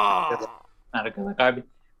 Not a good look, RB.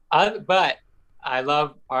 But I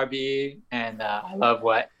love RB, and I love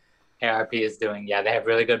what ARP is doing. Yeah, they have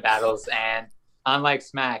really good battles, and unlike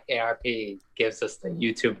Smack, ARP gives us the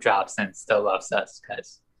YouTube drops and still loves us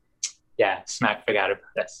because, yeah, Smack forgot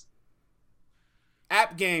about us.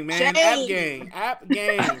 App gang, man. App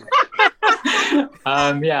gang.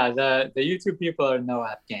 Yeah, the YouTube people are no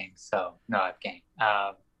app gang, so no app gang.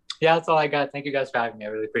 Yeah, that's all I got. Thank you guys for having me. I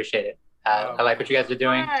really appreciate it. I like what you guys are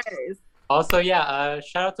doing. Nice. Also, yeah,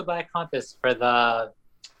 shout out to Black Compass for the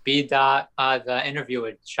the interview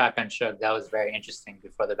with Shotgun Suge. That was very interesting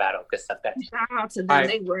before the battle. Good stuff, guys. Shout out to them.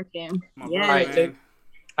 They working. Yeah.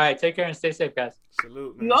 All right, take care and stay safe, guys.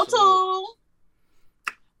 Salute, man. You too.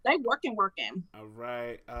 They working. All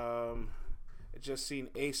right. I just seen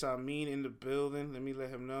Ace Amin in the building. Let me let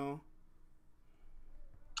him know.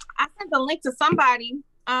 I sent the link to somebody.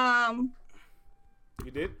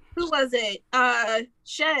 You did? Who was it?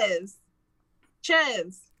 Chevs.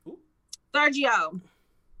 Ooh. Sergio.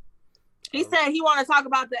 He said he want to talk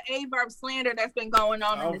about the A-Verb slander that's been going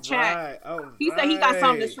on in the chat. He said he got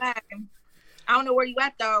something to say. I don't know where you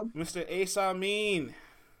at though. Mr. Ace Amin.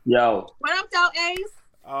 Yo. What up, though, Ace?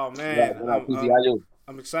 Oh man,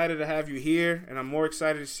 I'm excited to have you here, and I'm more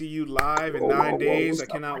excited to see you live in 9 days. I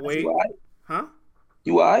cannot wait. Huh?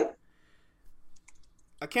 You all right?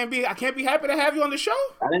 I can't be happy to have you on the show.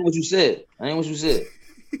 I ain't what you said. What he say?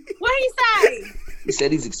 He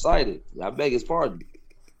said he's excited. I beg his pardon.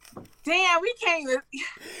 Damn, we can't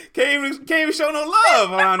even show no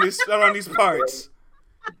love around these parts.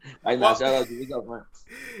 Right now, shout out to you, man.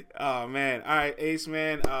 Oh man, all right, Ace,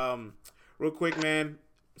 man. Real quick, man.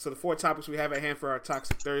 So the 4 topics we have at hand for our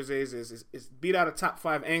Toxic Thursdays is beat out a top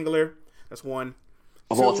 5 angler. That's 1.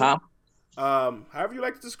 Of all time. However you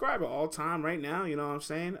like to describe it, all time right now. You know what I'm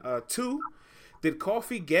saying. 2. Did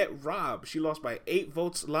Coffee get robbed? She lost by 8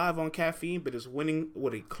 votes live on Caffeine, but is winning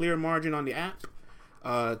with a clear margin on the app.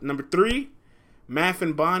 Number 3, Math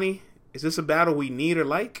and Bonnie. Is this a battle we need or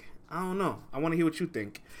like? I don't know. I want to hear what you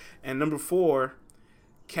think. And number 4,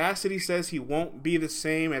 Cassidy says he won't be the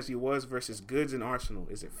same as he was versus Goods and Arsenal.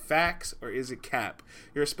 Is it facts or is it cap?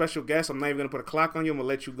 You're a special guest. I'm not even going to put a clock on you. I'm going to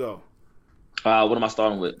let you go. What am I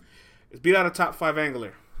starting with? It's beat out a top 5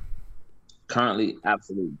 angler. Currently,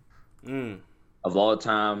 absolutely. Of all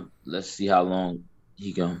time, let's see how long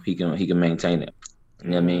he can maintain it. You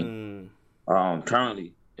know what I mean?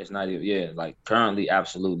 Currently, it's not even currently,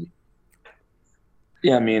 absolutely.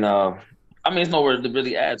 Yeah, I mean, I mean, it's nowhere to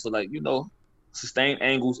really add to, like, sustain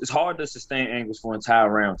angles. It's hard to sustain angles for entire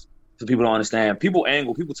rounds. So people don't understand. People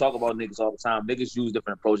talk about niggas all the time. Niggas use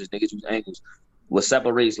different approaches. Niggas use angles. What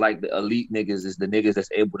separates, like, the elite niggas is the niggas that's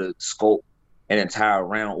able to scope an entire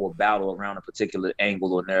round or battle around a particular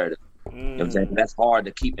angle or narrative. You know what I'm saying? That's hard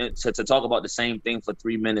to keep to talk about the same thing for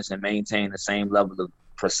 3 minutes and maintain the same level of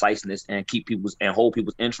preciseness and hold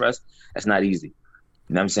people's interest. That's not easy.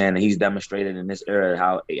 You know what I'm saying? And he's demonstrated in this era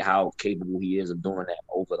how capable he is of doing that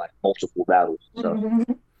over, like, multiple battles. So.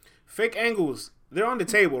 Fake angles, they're on the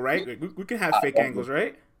table, right? We can have fake angles,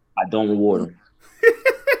 right? I don't reward them.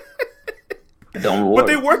 But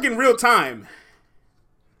they work in real time.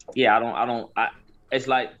 Yeah, it's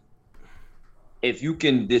like, if you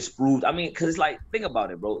can disprove, I mean, because it's like, think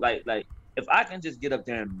about it, bro. Like if I can just get up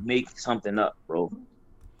there and make something up, bro.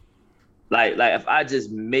 Like if I just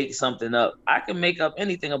make something up, I can make up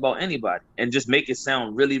anything about anybody and just make it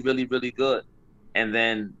sound really, really, really good. And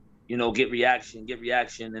then, get reaction.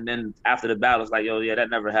 And then after the battle, it's like, yo, yeah, that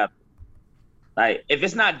never happened. Like, if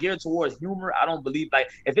it's not geared towards humor, I don't believe, like,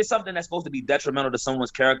 if it's something that's supposed to be detrimental to someone's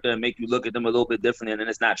character and make you look at them a little bit differently and then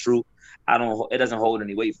it's not true, it doesn't hold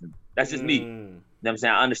any weight for me. That's just me. You know what I'm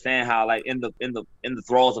saying? I understand how, like, in the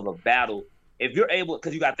thralls of a battle, if you're able,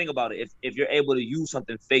 because you got to think about it, if you're able to use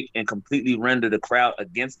something fake and completely render the crowd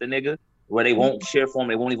against the nigga, where they won't cheer for him,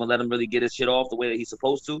 they won't even let him really get his shit off the way that he's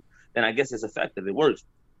supposed to, then I guess it's effective. It works.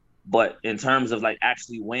 But in terms of, like,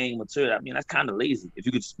 actually weighing material, I mean, that's kind of lazy. If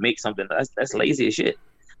you could just make something, that's lazy as shit.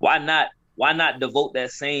 Why not devote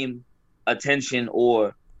that same attention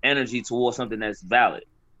or energy towards something that's valid?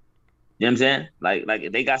 You know what I'm saying? Like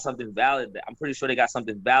if they got something valid, I'm pretty sure they got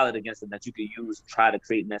something valid against them that you can use to try to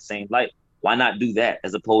create in that same light. Why not do that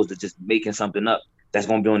as opposed to just making something up that's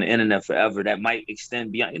going to be on the internet forever that might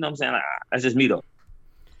extend beyond, you know what I'm saying? That's just me, though.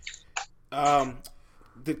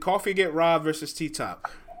 Did Coffee get robbed versus T-Top?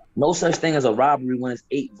 No such thing as a robbery when it's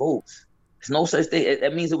 8 votes. There's no such thing.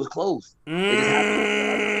 That means it was close. It just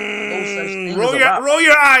happened. No such thing roll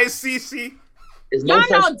your eyes, CC. Y'all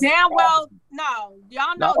know damn well. No,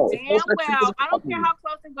 y'all know damn well. I don't care how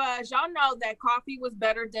close it was. Y'all know that Coffee was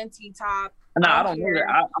better than T-Top. No, I don't know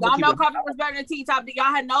that. Y'all know Coffee was better than T-Top.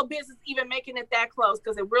 Y'all had no business even making it that close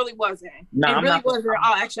because it really wasn't. No, it really wasn't in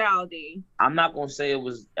all actuality. I'm not going to say it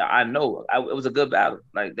was. I know. It was a good battle.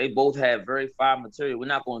 Like, they both had very fine material. We're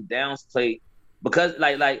not going to downplay because,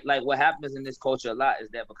 like what happens in this culture a lot is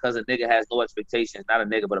that because a nigga has no expectations, not a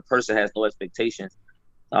nigga, but a person has no expectations.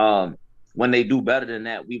 When they do better than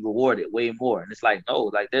that, we reward it way more. And it's like, no,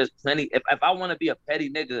 like, there's plenty. If I want to be a petty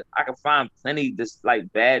nigga, I can find plenty this, like,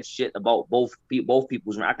 bad shit about both people's.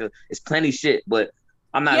 It's plenty shit, but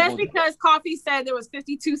I'm not. Yes, because Coffee said there was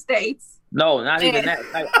 52 states. No, not even that.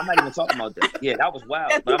 I'm not even talking about that. Yeah, that was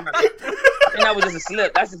wild. But I think that was just a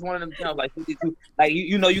slip. That's just one of them, like 52. Like,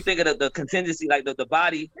 you think of the contingency, like the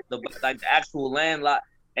body, like the actual land lot,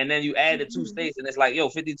 and then you add the 2 states, and it's like, yo,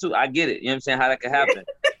 52. I get it. You know what I'm saying? How that could happen.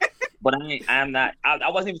 But I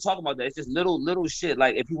wasn't even talking about that. It's just little shit.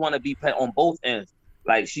 Like, if you want to be pet on both ends,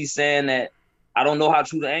 like, she's saying that I don't know how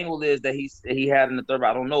true the angle is that he had in the third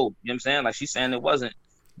round. I don't know. You know what I'm saying? Like, she's saying it wasn't.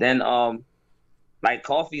 Then like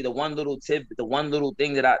Coffee, the one little tip, the one little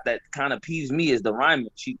thing that kind of peeves me is the rhyming.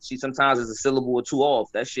 She sometimes is a syllable or 2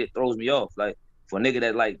 off. That shit throws me off. Like, for a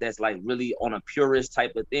nigga that's like really on a purist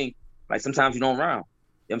type of thing, like, sometimes you don't rhyme.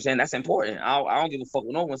 You know what I'm saying? That's important. I don't give a fuck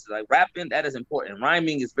what no one says. Like, rapping, that is important.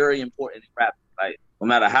 Rhyming is very important in rapping. Like, no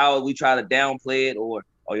matter how we try to downplay it or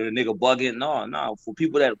you're a nigga bugging, no. For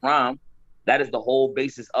people that rhyme, that is the whole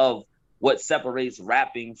basis of what separates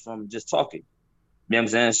rapping from just talking. You know what I'm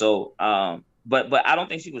saying? So, but I don't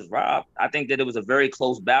think she was robbed. I think that it was a very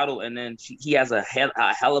close battle, and then he has a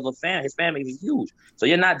hell of a fan. His fan base is huge. So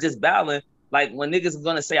you're not just battling. Like, when niggas are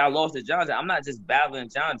gonna say I lost to John John, I'm not just battling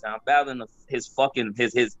John John. I'm battling his fucking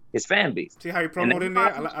his fan base. See how you promoting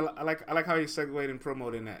that? I like how you segued and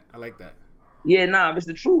promoting that. I like that. Yeah, nah, it's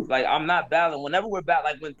the truth. Like, I'm not battling. Whenever we're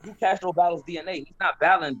battling, like when Drew Castro battles DNA, he's not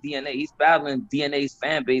battling DNA. He's battling DNA's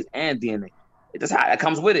fan base and DNA. That's how it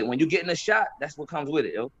comes with it. When you're getting a shot, that's what comes with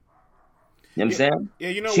it, yo. You know what I'm saying? Yeah,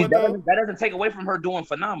 you know what? That doesn't take away from her doing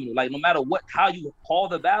phenomenal. Like, no matter how you call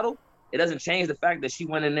the battle, it doesn't change the fact that she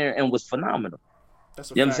went in there and was phenomenal. That's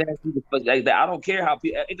you know what I'm saying? Like, I don't care how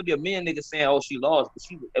people. It could be a million niggas saying, "Oh, she lost," but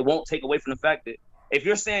it won't take away from the fact that if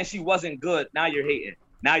you're saying she wasn't good, now you're hating.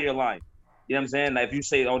 Now you're lying. You know what I'm saying? Like, if you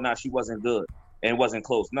say, "Oh, no, she wasn't good and it wasn't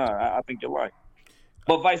close," I think you're lying.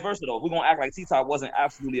 But vice versa, though, if we're gonna act like T-Top wasn't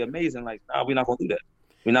absolutely amazing, like, we're not gonna do that.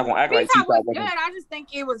 We're not gonna act like T-Top was good. I just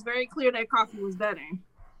think it was very clear that Coffee was better.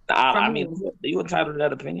 I mean, you entitled to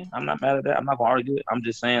that opinion. I'm not mad at that. I'm not gonna argue it. I'm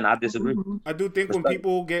just saying I disagree. I do think when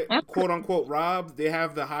people get quote unquote robbed, they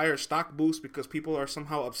have the higher stock boost because people are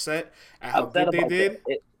somehow upset at how good they did.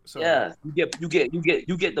 So, yeah, you get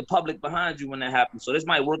the public behind you when that happens. So this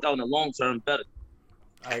might work out in the long term better.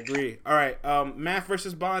 I agree. All right, Math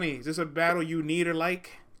versus Bonnie. Is this a battle you need or like?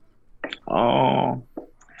 Oh,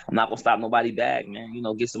 I'm not gonna stop nobody back, man. You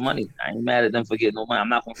know, get some money. I ain't mad at them for getting no money. I'm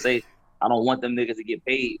not gonna say I don't want them niggas to get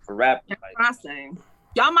paid for rapping. That's what I'm saying.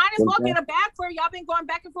 Y'all might as well get a bag for it. Y'all been going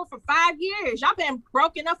back and forth for 5 years. Y'all been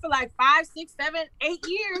broken up for like 5, 6, 7, 8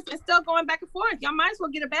 years and still going back and forth. Y'all might as well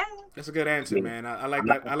get a bag. That's a good answer, man. I like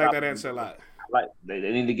that. I like that answer a lot. Like they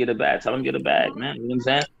need to get a bag. Tell them to get a bag, man. You know what I'm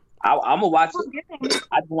saying? I'm gonna watch it.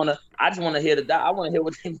 I just wanna hear I wanna hear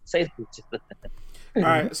what they say. All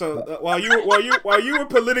right. So while you were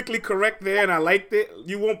politically correct there, and I liked it,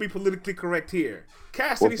 you won't be politically correct here.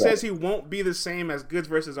 Cassidy says he won't be the same as Goods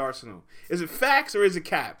versus Arsenal. Is it facts or is it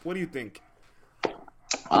cap? What do you think?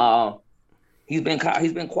 He's been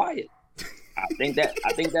quiet. I think that's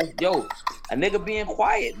a nigga being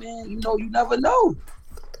quiet, man. You know, you never know.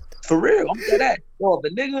 For real, I'm saying that. Yo,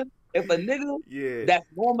 if a nigga that's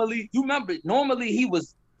normally, you remember, normally he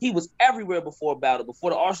was everywhere before a battle.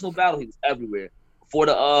 Before the Arsenal battle, he was everywhere. Before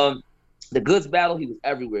the Goods battle, he was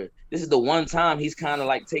everywhere. This is the one time he's kind of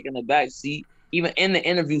like taking the back seat. Even in the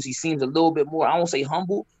interviews, he seems a little bit more, I won't say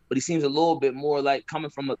humble, but he seems a little bit more like coming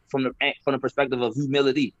from the perspective of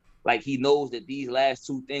humility. Like he knows that these last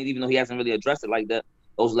two things, even though he hasn't really addressed it like that,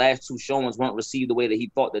 those last two showings weren't received the way that he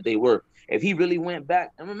thought that they were. If he really went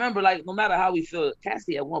back, and remember, like, no matter how we feel,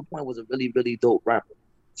 Cassidy at one point was a really, really dope rapper.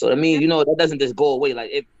 So, I mean, you know, that doesn't just go away.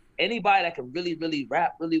 Like, if anybody that can really, really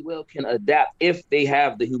rap really well can adapt if they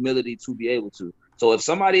have the humility to be able to. So if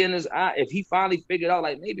somebody if he finally figured out,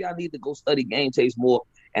 like, maybe I need to go study game taste more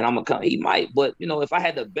and I'm going to come, he might. But, you know, if I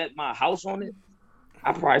had to bet my house on it,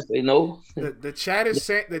 I'd probably say no. The chat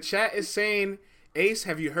is saying, Ace,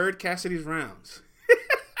 have you heard Cassidy's rounds?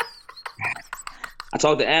 I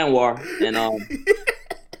talked to Anwar, and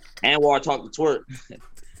Anwar talked to Twerk,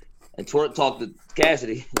 and Twerk talked to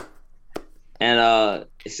Cassidy, and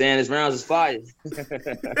saying his rounds is fire.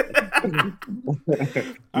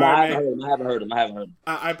 I haven't heard him.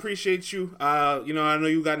 I appreciate you. You know, I know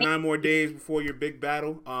you got 9 more days before your big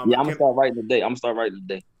battle. I'm gonna start writing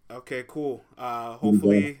today. Okay, cool.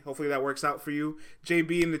 Hopefully that works out for you.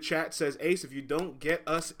 JB in the chat says, Ace, if you don't get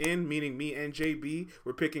us in, meaning me and JB,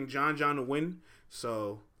 we're picking John to win.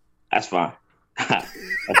 So that's fine. That's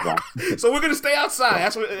fine. So we're gonna stay outside.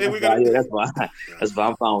 That's fine. That's fine.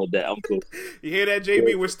 I'm fine with that. I'm cool. You hear that, JB?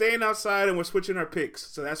 Yeah. We're staying outside and we're switching our picks.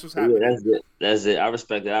 So that's what's happening. Yeah, that's it. I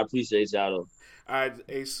respect it. I appreciate y'all though. All right,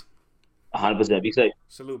 Ace. 100%. Be safe.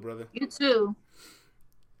 Salute, brother. You too.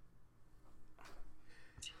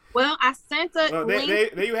 Well, I sent a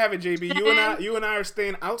link. There you have it, JB. You and I are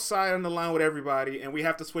staying outside on the line with everybody, and we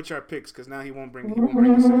have to switch our picks because now he won't bring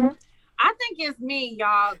us in. I think it's me,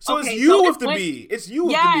 y'all. So okay, it's you with the B. It's you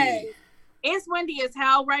with the B. It's windy as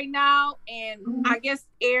hell right now, and I guess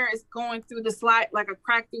air is going through the slide, like a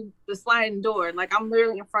crack through the sliding door. Like I'm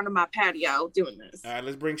literally in front of my patio doing this. All right,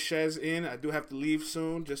 let's bring Shez in. I do have to leave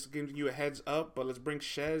soon, just to give you a heads up. But let's bring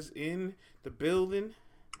Shez in the building.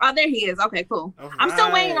 Oh, there he is. Okay, cool. Right. I'm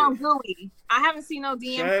still waiting on Gooey. I haven't seen no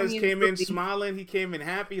DM Shez from you. Came in smiling. He came in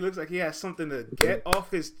happy. He looks like he has something to get off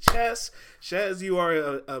his chest. Shez, you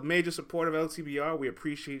are a major supporter of LTBR. We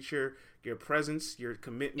appreciate your presence, your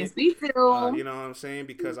commitment. Yes, we do. You know what I'm saying?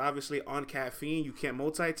 Because obviously on caffeine, you can't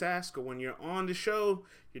multitask. But when you're on the show,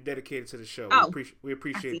 you're dedicated to the show. We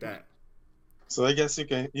appreciate that. So I guess you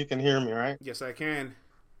can hear me, right? Yes, I can.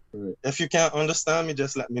 If you can't understand me,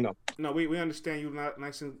 just let me know. No, we understand you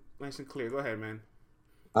nice and clear. Go ahead, man.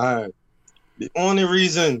 All right. The only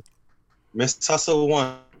reason Miss Hustle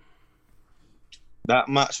won that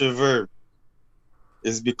match with Verb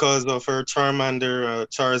is because of her Charmander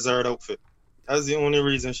Charizard outfit. That's the only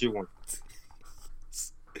reason she won.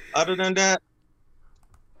 Other than that,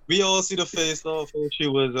 we all see the face off. She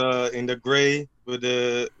was in the gray with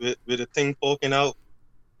the thing poking out.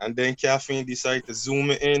 And then Caffeine decided to zoom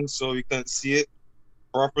it in so we couldn't see it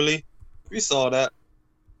properly. We saw that.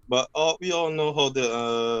 But we all know how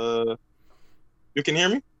you can hear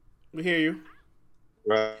me? We hear you.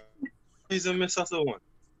 Right. He's a Miss Hustle one.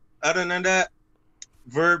 Other than that,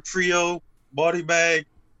 Verb Trio, Body Bag,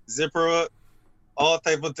 Zipper Up, all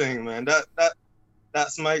type of thing, man.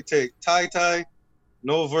 That's my take. Tie,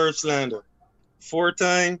 no Verb slander.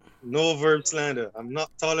 4-time, no Verb slander. I'm not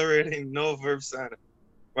tolerating no Verb slander.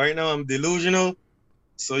 Right now, I'm delusional,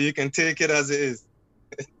 so you can take it as it is.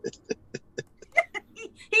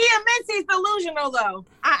 He admits CC's delusional though.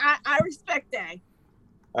 I respect that.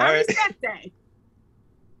 All I right. respect that.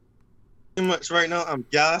 Pretty much right now, I'm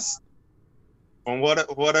gassed on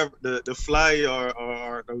whatever the fly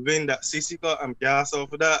or the win that CC got. I'm gassed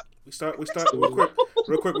off of that. We start real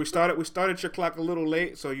quick. We started your clock a little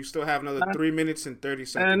late, so you still have another 3 minutes and 30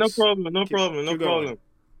 seconds. No problem. Keep going.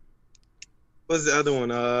 What's the other one?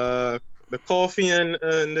 The coffee and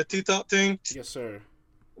the T-top thing. Yes, sir.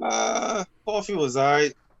 Coffee was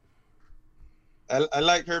alright. I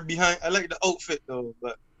like her behind. I like the outfit though,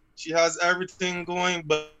 but she has everything going,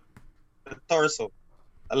 but the torso.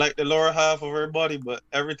 I like the lower half of her body, but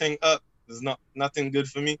everything up is nothing good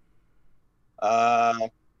for me.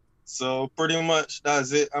 So pretty much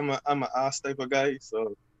that's it. I'm a ass type of guy,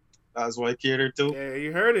 so that's what I cater to. Yeah,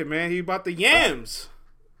 you heard it, man. He bought the yams.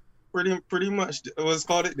 Pretty much, it was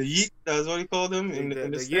called it the yeet. That's what he called them in the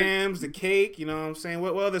the yams, the cake. You know what I'm saying?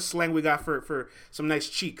 What other slang we got for some nice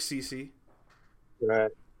cheeks, CC?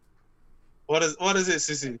 Right. What is it,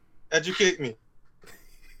 CC? Educate me.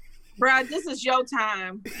 Bruh, this is your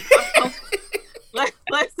time.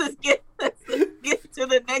 Let's just get to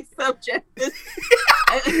the next subject.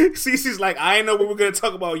 CC's like, I ain't know we were gonna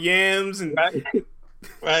talk about yams and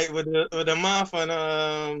right with the Math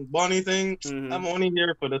and Bonnie thing. Mm-hmm. I'm only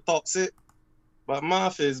here for the top sit, but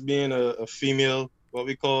Math is being a female, what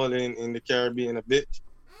we call in the Caribbean a bitch.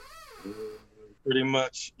 Pretty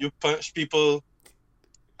much, you punch people,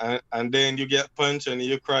 and then you get punched and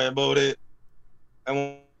you cry about it.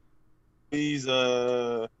 And these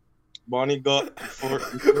Bonnie got before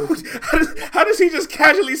how does he just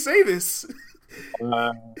casually say this?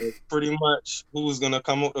 Pretty much, who's gonna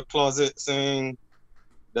come out the closet saying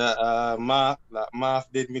that Math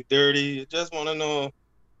did me dirty? You just want to know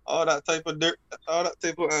all that type of dirt, all that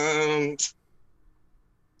type of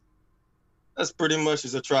That's pretty much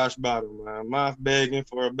is a trash battle, man. Math begging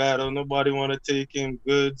for a battle. Nobody want to take him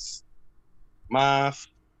goods. Math,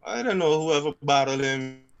 I don't know whoever battled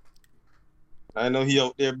him. I know he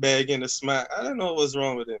out there begging to smack. I don't know what's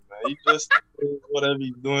wrong with him, man. He just whatever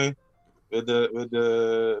he's doing with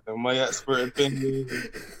the my expert opinion.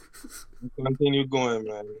 Continue going,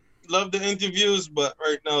 man. Love the interviews, but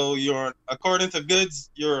right now according to Goods,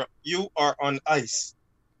 you are on ice.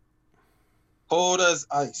 Cold as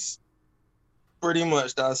ice. Pretty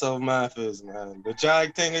much that's how Math is, man. The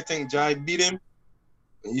Jag thing, I think Jag beat him.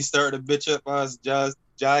 And he started to bitch up as Jag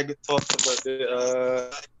talked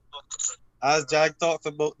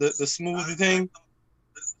about the smoothie thing.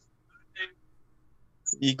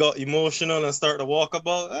 He got emotional and started to walk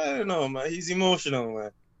about. I don't know, man. He's emotional,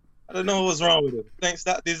 man. I don't know what's wrong with him. Thanks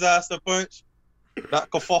that disaster punch, that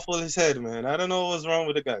kerfuffled his head, man. I don't know what's wrong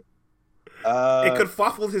with the guy. It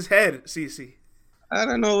kerfuffled his head, CC. I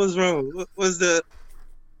don't know what's wrong. What was the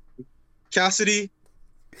Cassidy?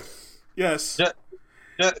 Yes.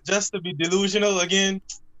 Just to be delusional again,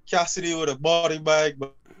 Cassidy with a body bag,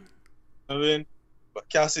 but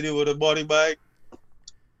Cassidy with a body bag.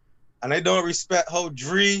 And I don't respect how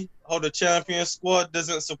the champion squad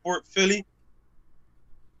doesn't support Philly.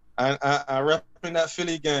 And I repping that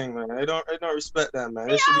Philly gang, man. I don't respect that, man.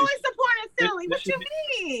 He always supporting Philly. What you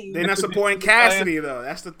mean? They're not supporting Cassidy though.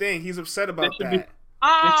 That's the thing. He's upset about that.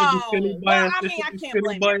 It should be Philly bias. I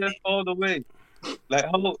can't blame him all the way. Like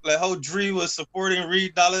how Dre was supporting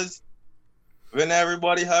Reed Dollars when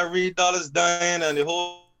everybody had Reed Dollars dying and the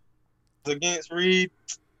whole was against Reed,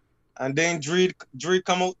 and then Dre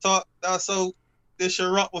come out top. That's how they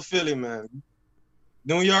should rock with Philly, man.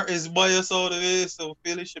 New York is biased all the way, so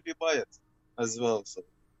Philly should be biased as well. So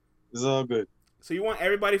it's all good. So you want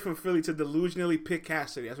everybody from Philly to delusionally pick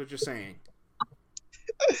Cassidy? That's what you're saying.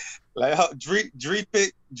 Like how Dre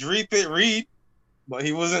picked Reed, but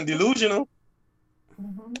he wasn't delusional.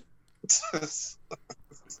 Mm-hmm.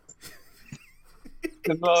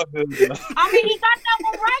 I mean, he got that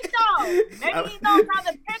one right though. Maybe he knows how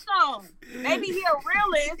to pick them. Maybe he a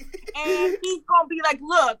realist, and he's gonna be like,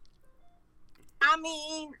 "Look, I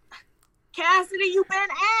mean, Cassidy, you been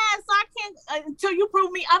ass. So I can't until you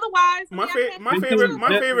prove me otherwise." My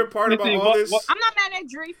favorite part about all this. I'm not mad at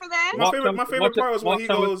Dre for that. My favorite part was when he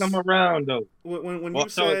goes. Come around though. When you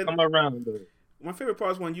said come around though. My favorite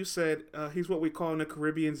part is when you said he's what we call in the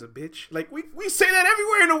Caribbeans a bitch. Like we say that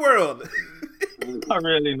everywhere in the world. Not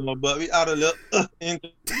really, no, but we add a little.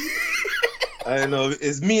 I know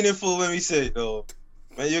it's meaningful when we say it though.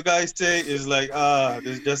 When you guys say it's like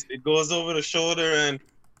it goes over the shoulder and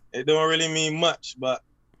it don't really mean much, but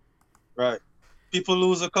right, people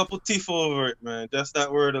lose a couple teeth over it, man. Just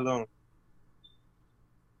that word alone.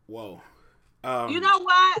 Whoa. You know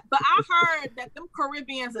what? But I heard that them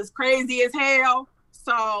Caribbeans is crazy as hell.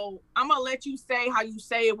 So I'm gonna let you say how you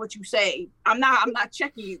say it, what you say. I'm not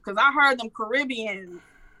checking you because I heard them Caribbean.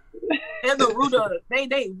 They're the root of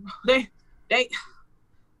they.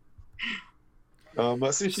 But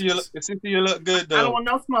Cece, you look good though. I don't want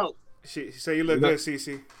no smoke. She say you look good,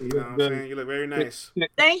 Cece. You know what I'm saying? You look very nice.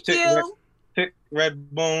 Thank you.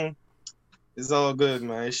 Red Bone. It's all good,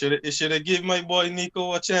 man. It should have given my boy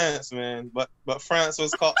Nico a chance, man. But France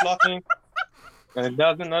was caught blocking. And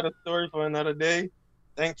that's another story for another day.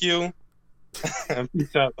 Thank you.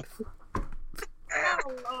 Peace out.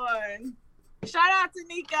 Oh Lord. Shout out to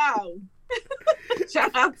Nico.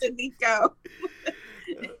 Shout out to Nico.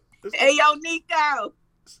 Hey yo, Nico.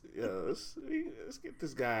 Yo, let's get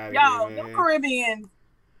this guy. Yo, here, them Caribbeans.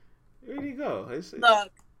 Where'd he go?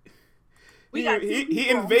 Look. He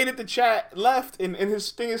invaded the chat, left, and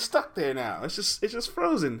his thing is stuck there now. It's just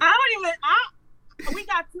frozen. We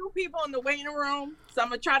got 2 people in the waiting room, so I'm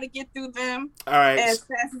gonna try to get through them all right, as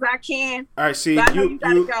fast as I can. All right, see, you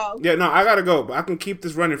gotta go. Yeah, no, I gotta go, but I can keep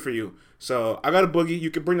this running for you. So I got a boogie.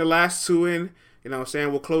 You can bring the last 2 in. You know what I'm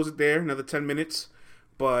saying? We'll close it there, another 10 minutes.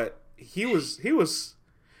 But he was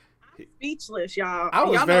speechless, y'all.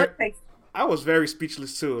 I was very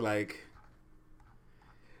speechless too. Like,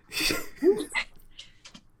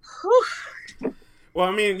 well,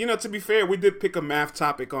 I mean, to be fair, we did pick a math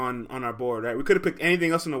topic on our board, right? We could have picked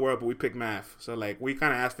anything else in the world, but we picked math. So, like, we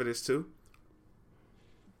kind of asked for this too.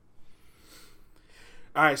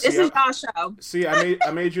 All right, this is y'all show. See,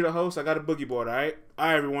 I made you the host. I got a boogie board. All right,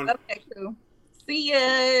 everyone. Okay, cool. See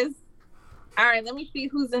yas. All right, let me see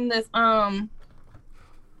who's in this.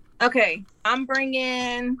 Okay, I'm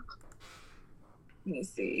bringing. Let me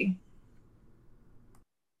see.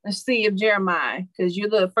 Let's see if Jeremiah, because you're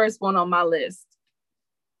the first one on my list.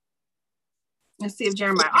 Let's see if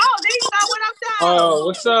Jeremiah. Oh, there you go. What up, though? Oh,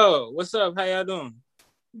 what's up? What's up? How y'all doing?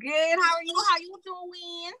 Good. How are you? How you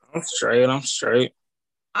doing? I'm straight.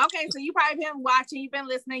 Okay, so you probably been watching, you've been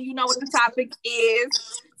listening, you know what the topic is.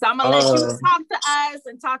 So I'm gonna let you talk to us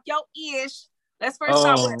and talk your ish. Let's first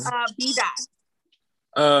start with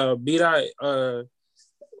B-Dot. B-Dot,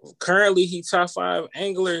 currently he top 5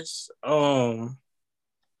 anglers.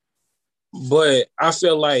 But I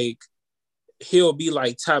feel like he'll be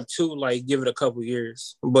like top 2, like give it a couple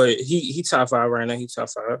years. But he top 5 right now. He top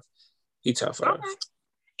 5. Okay.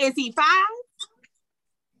 Is he 5?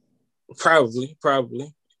 Probably.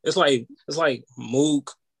 It's like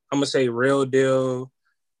Mook. I'm gonna say Real Deal,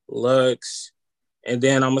 Lux, and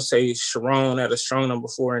then I'm gonna say Sharon at a strong number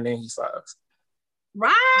 4, and then he 5.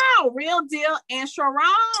 Wow, Real Deal and Sharon.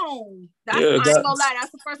 I ain't gonna lie, that's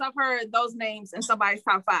the first I've heard those names in somebody's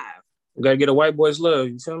top 5. You gotta get a white boy's love,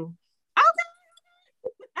 you feel me?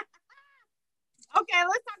 Okay,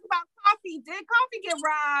 let's talk about Coffee. Did Coffee get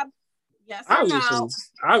robbed? Yes,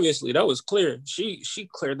 obviously that was clear. She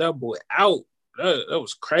cleared that boy out. That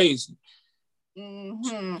was crazy.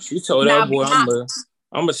 Mm-hmm. She told that boy, I'm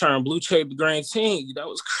gonna turn blue check to green team. That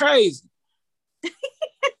was crazy.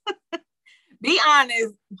 Be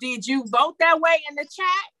honest. Did you vote that way in the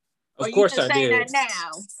chat? Of course I did. That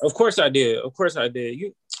now? Of course I did.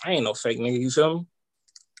 I ain't no fake nigga. You feel me?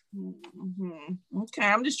 Mm-hmm. Okay,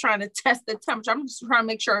 I'm just trying to test the temperature. I'm just trying to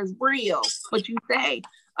make sure it's real what you say.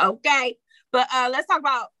 Okay, but let's talk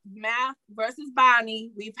about Math versus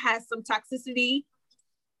Bonnie. We've had some toxicity.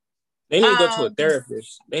 They need to go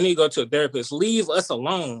to a therapist. Leave us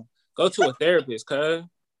alone. Go to a therapist, cuz.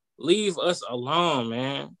 Leave us alone,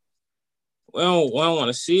 man. We don't want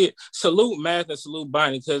to see it. Salute Math and salute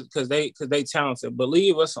Bonnie because they talented, but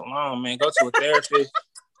leave us alone, man. Go to a therapist.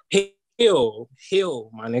 Heal,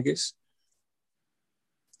 my niggas.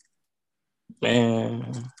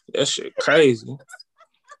 Man, that shit crazy.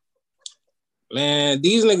 Man,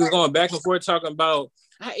 these niggas going back and forth talking about,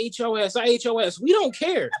 I ate your ass. We don't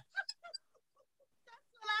care.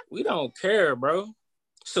 We don't care, bro.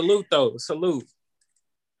 Salute, though. Salute.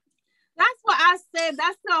 That's what I said.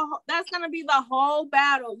 That's gonna be the whole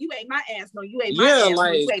battle. You ate my ass. No, you ate my ass.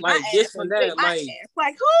 Like this and that.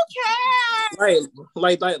 Like who cares?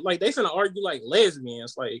 Like they finna argue like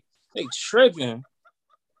lesbians. Like they tripping.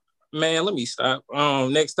 Man, let me stop.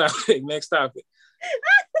 Next topic. Like 3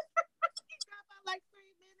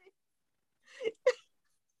 minutes.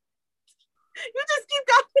 You just keep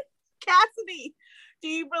going, Cassidy. Do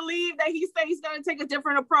you believe that he said he's going to take a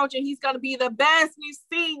different approach and he's going to be the best we've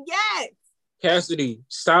seen yet? Cassidy,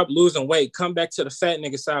 stop losing weight. Come back to the fat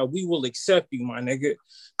nigga side. We will accept you, my nigga.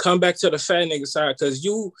 Come back to the fat nigga side because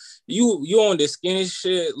you on this skinny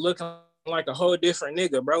shit looking like a whole different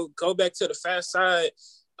nigga, bro. Go back to the fat side.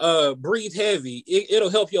 Breathe heavy. It'll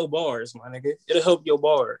help your bars, my nigga. It'll help your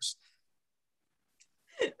bars.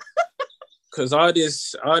 Cause all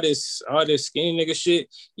this skinny nigga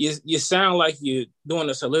shit, you sound like you're doing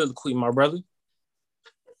a soliloquy, my brother.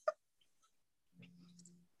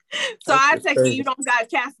 So I take it you don't got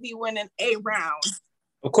Cassidy winning a round.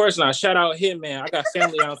 Of course not. Shout out Hitman. I got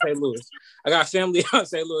family on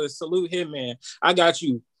St. Louis. Salute Hitman. I got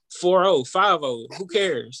you 4-0, 5-0. Who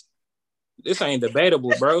cares? This ain't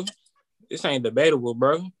debatable, bro. He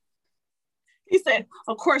said,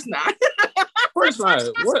 of course not. Of course not.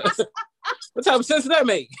 What type of sense does that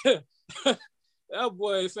make? That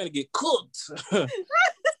boy is finna get cooked.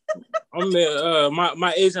 I mean,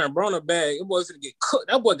 my Adrian Broner bag, that boy's finna get cooked.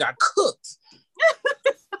 That boy got cooked.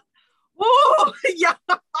 Woo! Y'all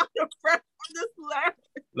on this level.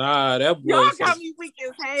 Nah, that boy. Y'all got me weak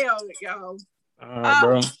as hell, yo.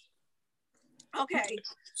 Bro. Okay.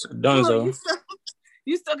 Dunzo.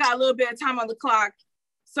 You still got a little bit of time on the clock.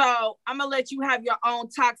 So I'm gonna let you have your own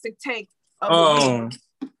toxic take.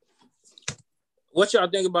 What y'all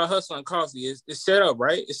think about Hustle and Coffee? It's set up,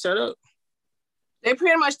 right? It's set up. They're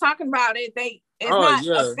pretty much talking about it. It's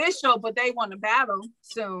not official, but they want to battle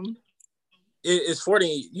soon. It's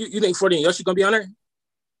 40. You think 40 and Yoshi gonna be on there?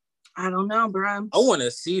 I don't know, bro. I want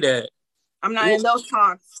to see that. I'm not in those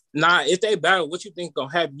talks. Nah, if they battle, what you think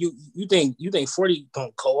gonna happen? You think 40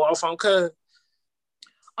 gonna go off on Cuz?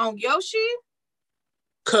 On Yoshi?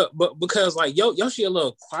 But because like Yoshi a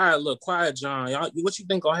little quiet, John. Y'all, what you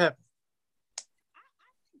think gonna happen?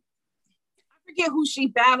 I forget who she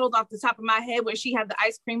battled off the top of my head where she had the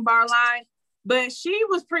ice cream bar line, but she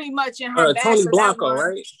was pretty much in her bag. Tony Blanco,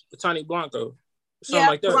 right? Tony Blanco. Something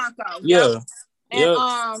like that. Blanco. Yeah. And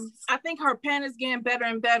I think her pen is getting better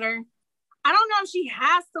and better. I don't know if she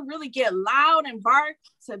has to really get loud and bark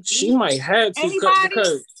to beat she might have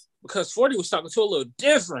to because 40 was talking to a little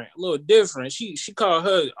different. She called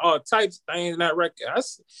her all types of things in that record. I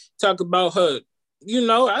talk about her,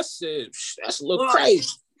 I said, that's a little crazy.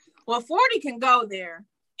 Well, 40 can go there,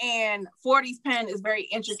 and 40's pen is very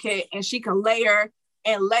intricate, and she can layer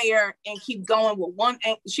and keep going with one.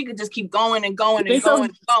 And she could just keep going and going and going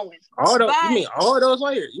and going. You mean all those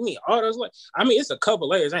layers? I mean, it's a couple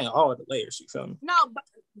layers. Ain't all the layers. You feel me? No, but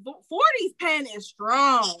 40's pen is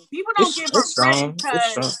strong. People don't give her credit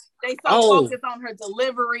because they focused on her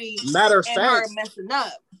delivery. Matter of and fact, her messing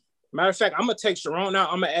up. Matter of fact, I'm gonna take Sharon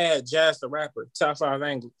out. I'm gonna add Jazz the rapper. Top 5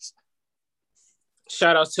 angles.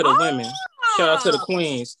 Shout out to the women. Shout out to the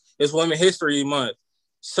queens. It's Women History Month.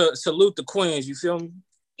 Salute the queens. You feel me?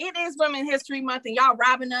 It is Women History Month, and y'all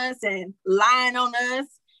robbing us and lying on us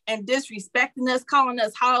and disrespecting us, calling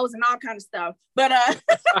us hoes and all kind of stuff. But that's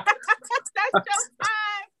your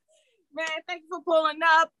time, man. Thank you for pulling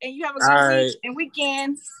up, and you have a good week and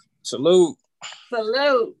weekend. Salute.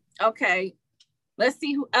 Okay, let's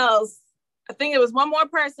see who else. I think it was one more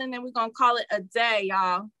person, and we're gonna call it a day,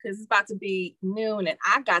 y'all, because it's about to be noon, and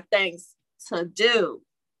I got things to do.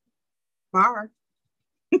 Bar.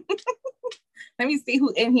 Let me see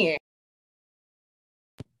who in here.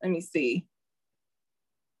 Let me see.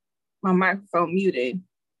 My microphone muted.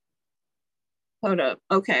 Hold up.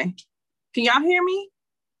 Okay. Can y'all hear me?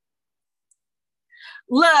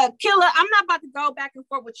 Look, Killer, I'm not about to go back and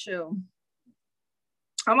forth with you.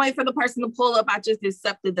 I'm waiting for the person to pull up. I just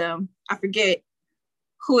accepted them. I forget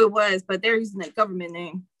who it was, but they're using a government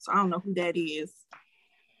name, so I don't know who that is.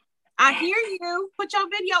 I hear you. Put your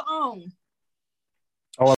video on.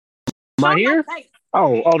 Oh, am I here?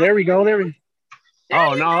 Oh, there we go. Okay. You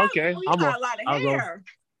got a lot of hair.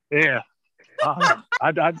 Yeah. I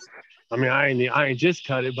mean, I ain't just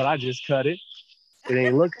cut it, but I just cut it. It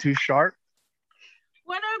ain't look too sharp.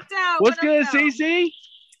 What up, Dad? What's good, CC?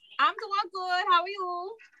 I'm doing good. How are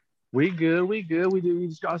you? We good. We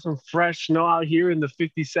just got some fresh snow out here in the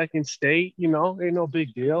 52nd state. Ain't no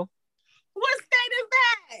big deal. What state is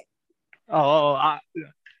that? Oh,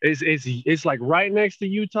 it's like right next to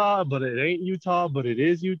Utah, but it ain't Utah, but it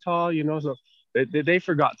is Utah. So they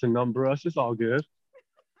forgot to number us. It's all good.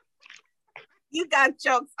 You got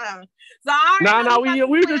jokes on. No,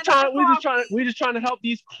 we just trying to help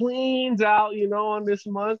these queens out. On this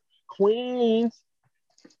month, queens.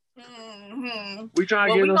 Mm-hmm. We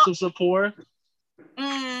trying to give them some support.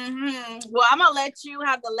 Mm-hmm. Well, I'm gonna let you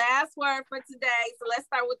have the last word for today. So let's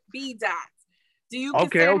start with B-Dot. Do you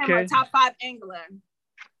consider him a top 5 angler?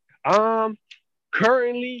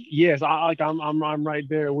 Currently, yes. I'm right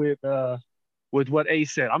there with what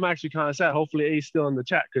Ace said. I'm actually kind of sad. Hopefully, Ace still in the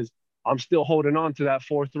chat because I'm still holding on to that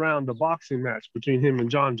 4th round, the boxing match between him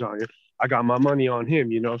and John. I got my money on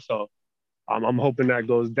him, so I'm hoping that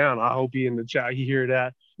goes down. I hope he in the chat, he hear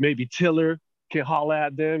that. Maybe Tiller can holler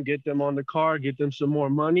at them, get them on the card, get them some more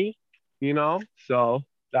money, So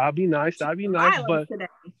that'd be nice. But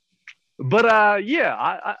But yeah,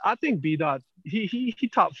 I think B Dot he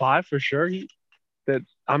top five for sure.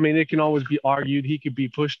 I mean, it can always be argued. He could be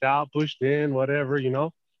pushed out, pushed in, whatever,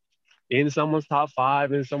 in someone's top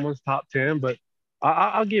five, in someone's top 10. But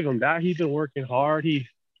I'll give him that. He's been working hard.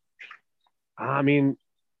 I mean,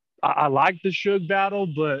 I like the Suge battle,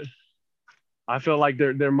 but I feel like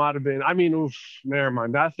there might have been. I mean, oof, never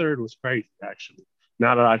mind. That third was crazy, actually.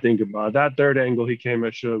 Now that I think about it, that third angle he came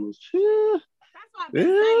at Suge was. That's what I've been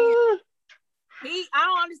saying. I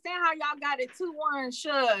don't understand how y'all got it 2-1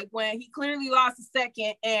 Suge when he clearly lost the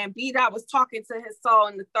second, and B Dot was talking to his soul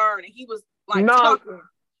in the third, and he was like talking.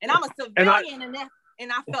 And I'm a civilian,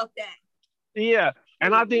 and I felt that. Yeah,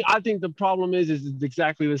 and I think the problem is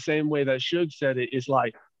exactly the same way that Suge said it. It's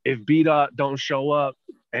like if B Dot don't show up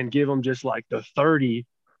and give him just like the 30,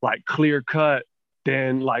 like clear cut,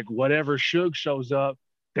 then like whatever Suge shows up,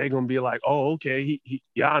 they're gonna be like, oh, okay, he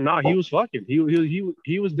was fucking,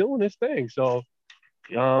 he was doing his thing. So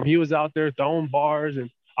he was out there throwing bars, and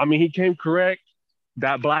I mean he came correct.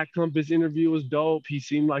 That Black Compass interview was dope. He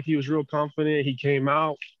seemed like he was real confident. He came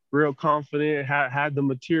out real confident, had the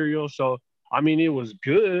material. So I mean it was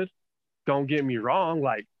good. Don't get me wrong,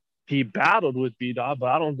 like he battled with B-Dot, but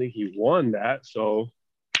I don't think he won that. So,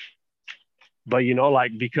 but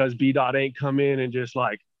like because B-Dot ain't come in and just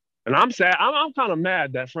like, and I'm sad. I'm kind of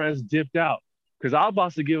mad that France dipped out because I was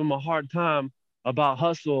about to give him a hard time about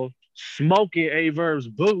Hustle smoking A-Verb's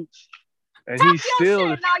boots, and he's still,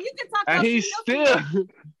 no, you can talk and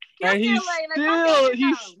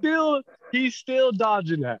he's still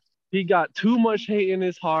dodging that. He got too much hate in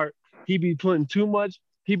his heart. He be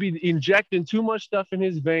injecting too much stuff in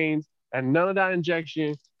his veins, and none of that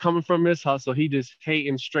injection coming from his hustle. He just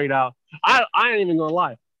hating straight out. I ain't even gonna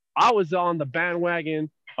lie. I was on the bandwagon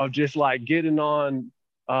of just like getting on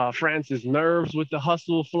France's nerves with the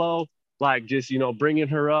hustle flow, like just bringing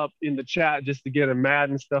her up in the chat just to get her mad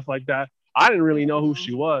and stuff like that. I didn't really know who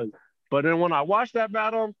she was, but then when I watched that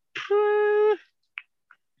battle,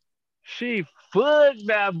 she fucked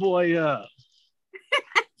that boy up.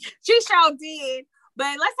 She sure did.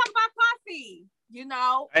 But let's talk about Puffy. A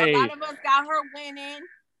lot of us got her winning,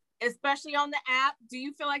 especially on the app. Do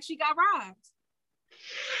you feel like she got robbed?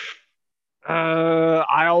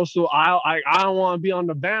 I don't want to be on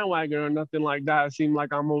the bandwagon or nothing like that. It seemed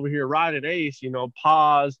like I'm over here riding Ace,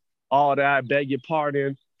 pause, all that, beg your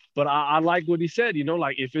pardon. But I like what he said,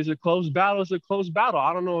 like if it's a close battle, it's a close battle.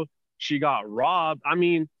 I don't know if she got robbed. I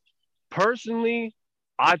mean, personally,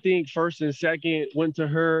 I think first and second went to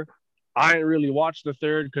her. I didn't really watch the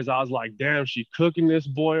third because I was like, damn, she cooking this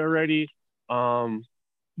boy already. But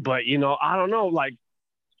I don't know. Like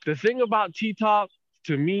the thing about T-Top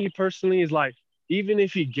to me personally is like, even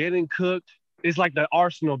if he getting cooked, it's like the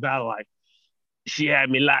Arsenal battle. Like she had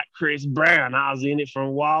me like Chris Brown. I was in it from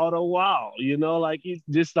wall to wall. Like he's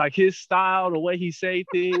just like his style, the way he say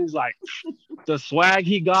things, like the swag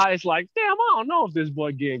he got. It's like, damn, I don't know if this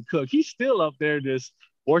boy getting cooked. He's still up there just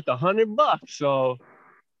worth $100. So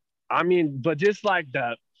I mean, but just like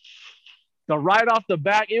the right off the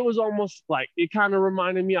back, it was almost like it kind of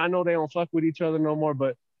reminded me. I know they don't fuck with each other no more,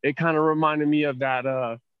 but it kind of reminded me of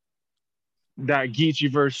that Geechee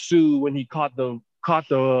versus Sue when he caught the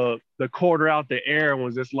quarter out the air and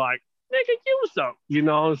was just like, nigga, you so,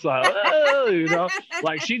 it's like, oh,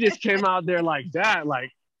 like she just came out there like that, like,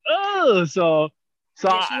 oh, so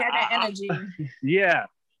yeah, she had that energy. Yeah.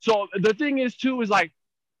 So the thing is too is like,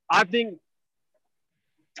 I think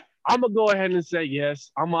I'm gonna go ahead and say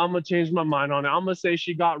yes. I'm gonna change my mind on it. I'm gonna say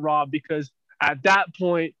she got robbed because at that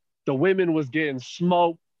point the women was getting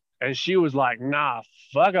smoked, and she was like, "Nah,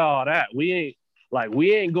 fuck all that. We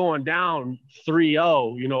ain't going down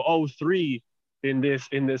 3-0, 0-3 in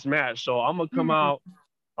this match. So I'm gonna come out.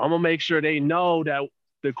 I'm gonna make sure they know that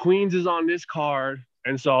the Queens is on this card."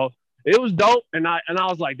 And so it was dope. And I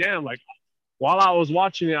was like, damn. Like while I was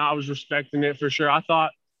watching it, I was respecting it for sure. I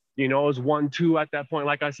thought, it was 1-2 at that point.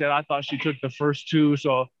 Like I said, I thought she took the first two.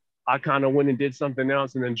 So I kind of went and did something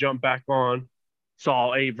else and then jumped back on.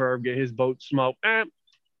 Saw A-Verb get his boat smoked. I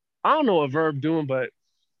don't know what Verb doing, but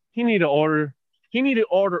he need to order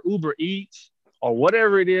Uber Eats or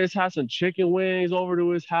whatever it is, have some chicken wings over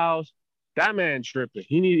to his house. That man tripping.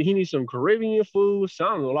 He need some Caribbean food,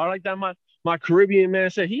 something like that. My Caribbean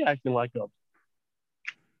man said he acting like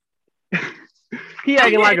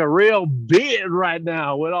a real bid right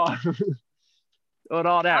now with all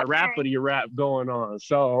that rapidy rap going on.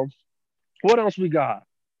 So what else we got?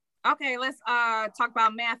 Okay, let's talk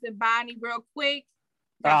about Math and Bonnie real quick.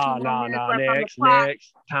 No. Next.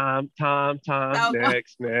 Time.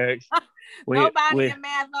 Next. Nobody in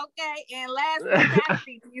Math, okay. And last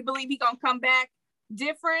week, do you believe he gonna come back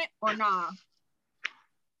different or nah?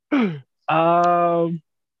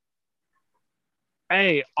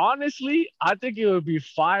 Hey, honestly, I think it would be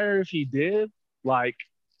fire if he did. Like,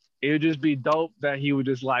 it would just be dope that he would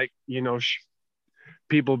just like,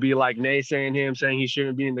 people be like naysaying him, saying he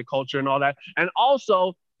shouldn't be in the culture and all that. And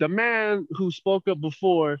also, the man who spoke up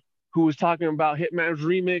before, who was talking about Hitman's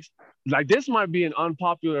remix, like this might be an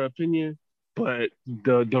unpopular opinion, but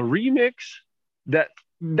the remix,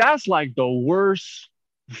 that's like the worst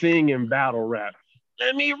thing in battle rap.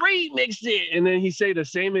 Let me remix it, and then he say the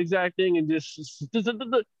same exact thing and just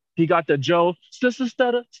he got the Joe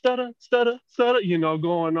stutter,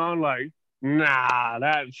 going on like, nah,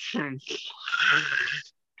 that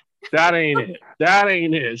ain't it. That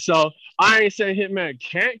ain't it. So I ain't saying Hitman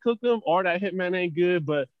can't cook them or that Hitman ain't good,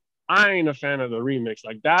 but I ain't a fan of the remix.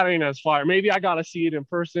 Like that ain't as fire. Maybe I gotta see it in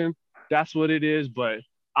person. That's what it is, but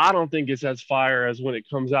I don't think it's as fire as when it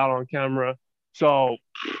comes out on camera. So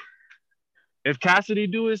if Cassidy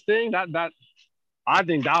do his thing, that I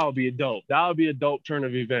think that would be a dope. That would be a dope turn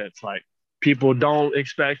of events. Like people don't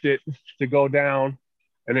expect it to go down,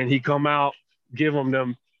 and then he come out, give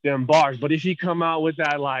them them bars. But if he come out with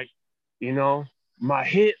that, like, my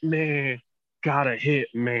hitman got a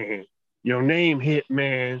hitman. Your name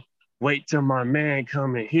hitman. Wait till my man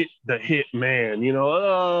come and hit the hitman.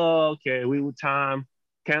 Oh, okay, we would time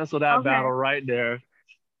cancel that battle right there.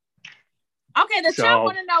 Okay, the chat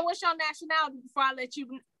want to know what's your nationality before I let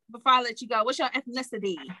you go. What's your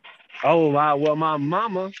ethnicity? Oh wow, well my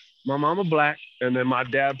mama black, and then my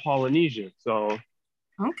dad Polynesian. So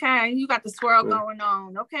okay, you got the swirl going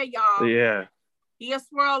on. Okay, y'all. Yeah, he a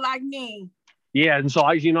swirl like me. Yeah, and so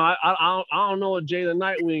I don't know what Jay the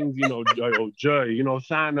Nightwings, Jay,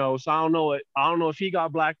 Thanos. I don't know if he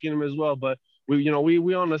got black in him as well, but we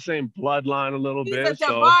on the same bloodline a little bit. He's a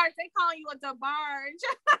DeBarge. They calling you a DeBarge.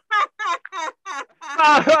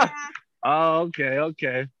 Oh,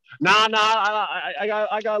 okay. Nah.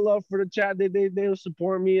 I got love for the chat. They will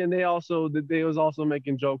support me, and they was also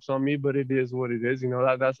making jokes on me. But it is what it is.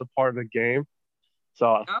 That's a part of the game.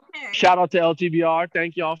 So shout out to LTBR.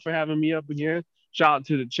 Thank y'all for having me up again. Shout out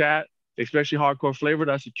to the chat, especially Hardcore Flavor.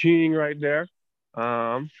 That's a king right there.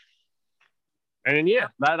 And yeah,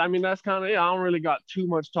 that's kind of it. I don't really got too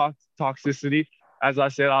much toxicity. As I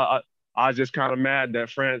said, I was just kind of mad that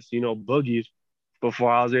France, boogied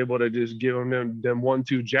before I was able to just give them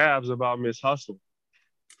 1-2 jabs about Miss Hustle.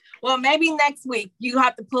 Well, maybe next week you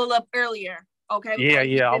have to pull up earlier. Okay.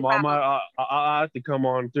 Yeah. I have to come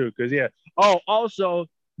on through because Oh, also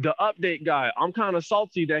the update guy. I'm kind of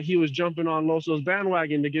salty that he was jumping on Loso's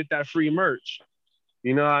bandwagon to get that free merch.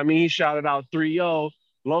 He shouted out 3-0.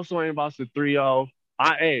 Loso ain't about to 3-0.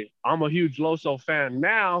 I'm a huge Loso fan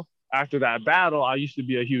now. After that battle, I used to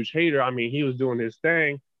be a huge hater. He was doing his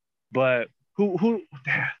thing, but who?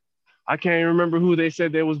 I can't even remember who they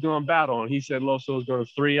said they was going to battle, and he said Loso was going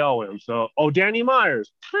to 3-0 him. So, Danny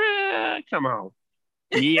Myers. Come on.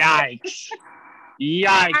 Yikes.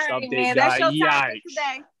 Yikes, right, update man. guy. That's your Yikes.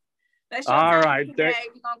 Today. That's your all time right. Today.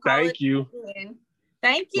 Thank you.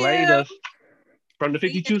 Thank you. Later. From the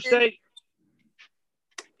 52 state.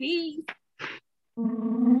 Peace.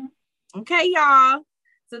 Okay, y'all.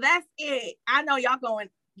 So that's it. I know y'all going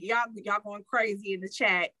crazy in the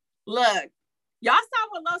chat. Look, y'all saw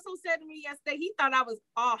what Loso said to me yesterday. He thought I was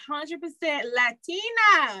 100%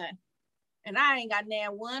 Latina. And I ain't got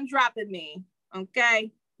nan one drop in me.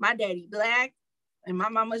 Okay. My daddy black and my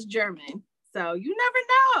mama's German. So you never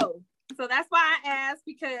know. So that's why I asked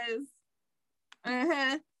because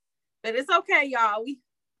but it's okay, y'all.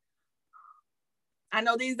 I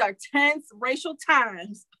know these are tense racial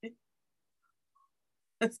times.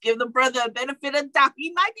 Let's give the brother a benefit of doubt.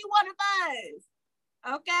 He might be one of us.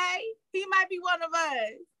 Okay? He might be one of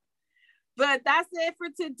us. But that's it for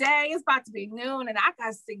today. It's about to be noon and I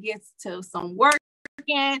got to get to some work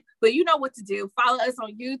again. But you know what to do. Follow us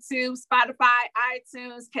on YouTube, Spotify,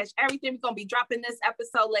 iTunes. Catch everything. We're going to be dropping this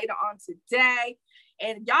episode later on today.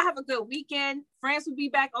 And y'all have a good weekend. France will be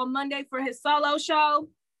back on Monday for his solo show.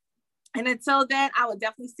 And until then, I will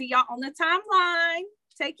definitely see y'all on the timeline.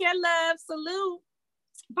 Take care, love. Salute.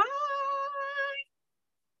 Bye.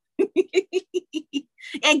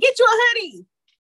 And get you a hoodie.